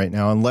 19 right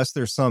now, unless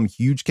there's some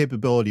huge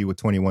capability with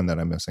 21 that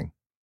I'm missing.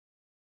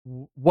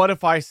 What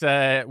if I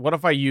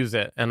use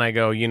it and I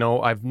go,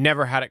 I've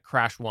never had it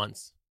crash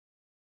once?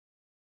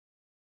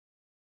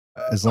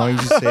 As long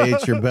as you say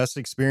it's your best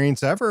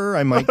experience ever,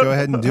 I might go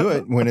ahead and do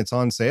it when it's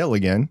on sale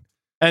again.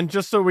 And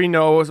just so we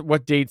know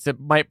what dates it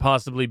might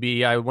possibly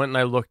be, I went and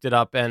I looked it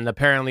up, and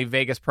apparently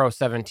Vegas Pro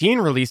 17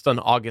 released on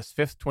August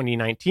 5th,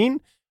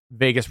 2019.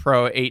 Vegas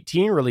Pro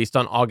 18 released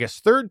on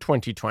August 3rd,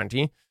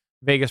 2020.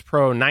 Vegas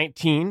Pro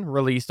 19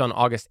 released on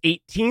August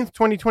 18th,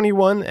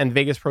 2021. And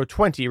Vegas Pro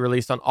 20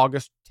 released on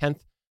August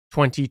 10th,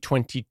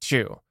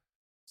 2022.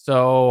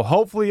 So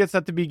hopefully it's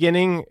at the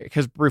beginning,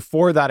 because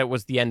before that it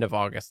was the end of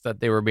August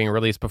that they were being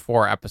released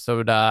before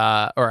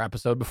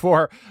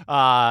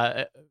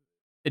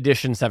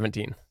edition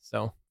 17.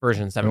 So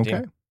version 17.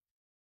 Okay.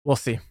 We'll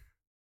see.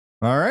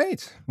 All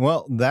right.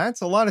 Well, that's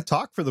a lot of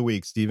talk for the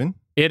week, Stephen.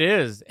 It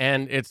is.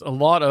 And it's a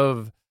lot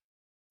of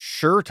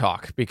Shure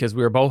talk because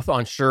we were both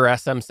on Shure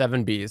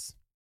SM7Bs.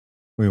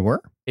 We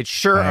were? It's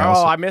sure.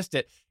 I missed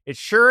it. It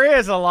sure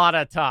is a lot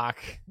of talk.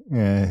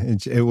 Yeah,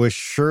 it was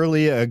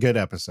surely a good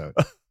episode.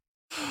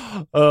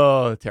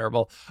 Oh,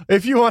 terrible.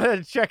 If you want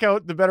to check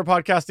out the Better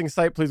Podcasting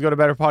site, please go to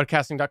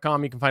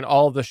betterpodcasting.com. You can find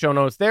all of the show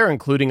notes there,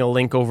 including a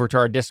link over to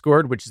our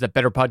Discord, which is at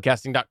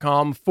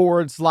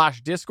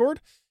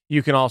betterpodcasting.com/Discord.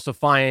 You can also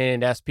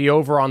find SP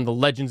over on the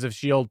Legends of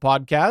S.H.I.E.L.D.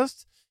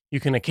 podcast.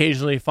 You can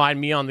occasionally find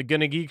me on the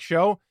Gonna Geek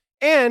Show.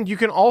 And you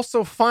can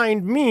also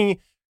find me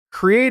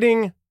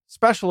creating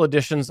special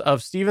editions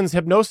of Steven's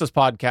Hypnosis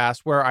podcast,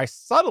 where I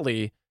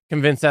subtly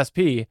convince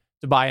SP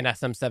to buy an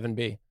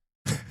SM7B.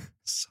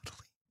 Subtly.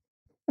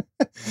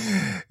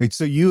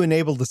 So you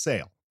enabled the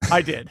sale.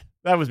 I did.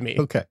 That was me.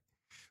 Okay.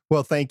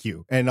 Well, thank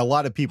you. And a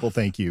lot of people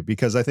thank you,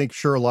 because I think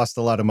Shure lost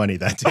a lot of money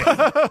that day.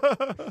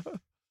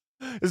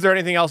 Is there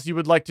anything else you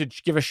would like to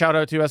give a shout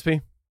out to, SP?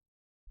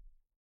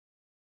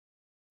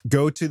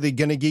 Go to the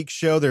Gonna Geek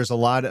show. There's a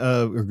lot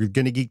of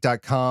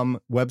GonnaGeek.com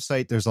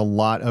website. There's a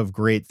lot of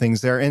great things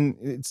there.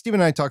 And Steve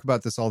and I talk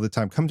about this all the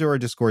time. Come to our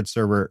Discord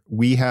server.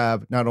 We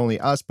have not only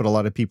us, but a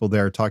lot of people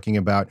there talking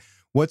about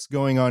what's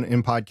going on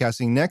in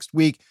podcasting. Next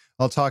week,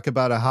 I'll talk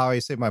about a How I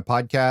Save My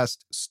Podcast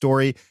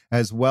story,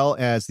 as well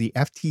as the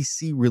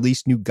FTC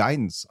released new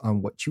guidance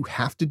on what you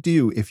have to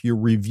do if you're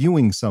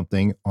reviewing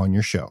something on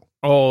your show.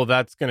 Oh,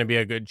 that's going to be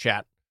a good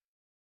chat.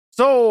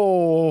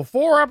 So,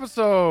 for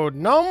episode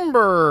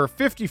number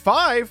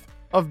 55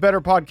 of Better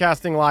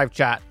Podcasting Live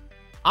Chat,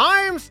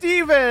 I'm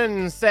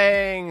Steven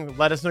saying,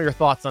 let us know your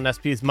thoughts on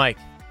SP's mic.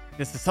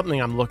 This is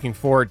something I'm looking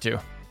forward to.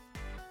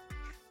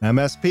 I'm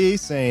SP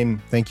saying,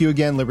 thank you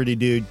again, Liberty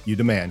Dude. You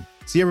demand.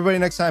 See everybody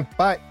next time.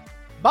 Bye.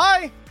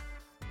 Bye.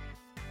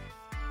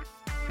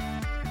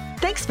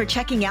 Thanks for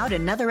checking out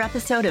another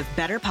episode of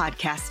Better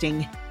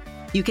Podcasting.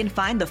 You can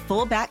find the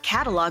full back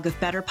catalog of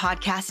Better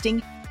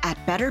Podcasting at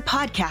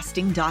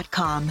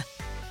betterpodcasting.com.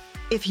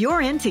 If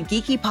you're into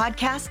geeky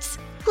podcasts,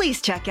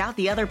 please check out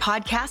the other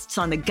podcasts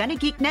on the Gonna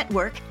Geek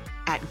Network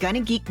at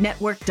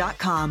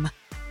GonnaGeekNetwork.com.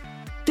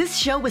 This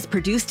show was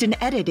produced and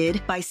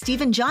edited by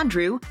Stephen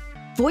Jondrew.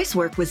 Voice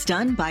work was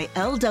done by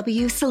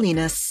L.W.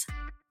 Salinas.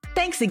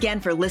 Thanks again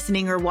for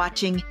listening or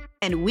watching,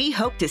 and we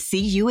hope to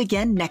see you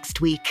again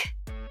next week.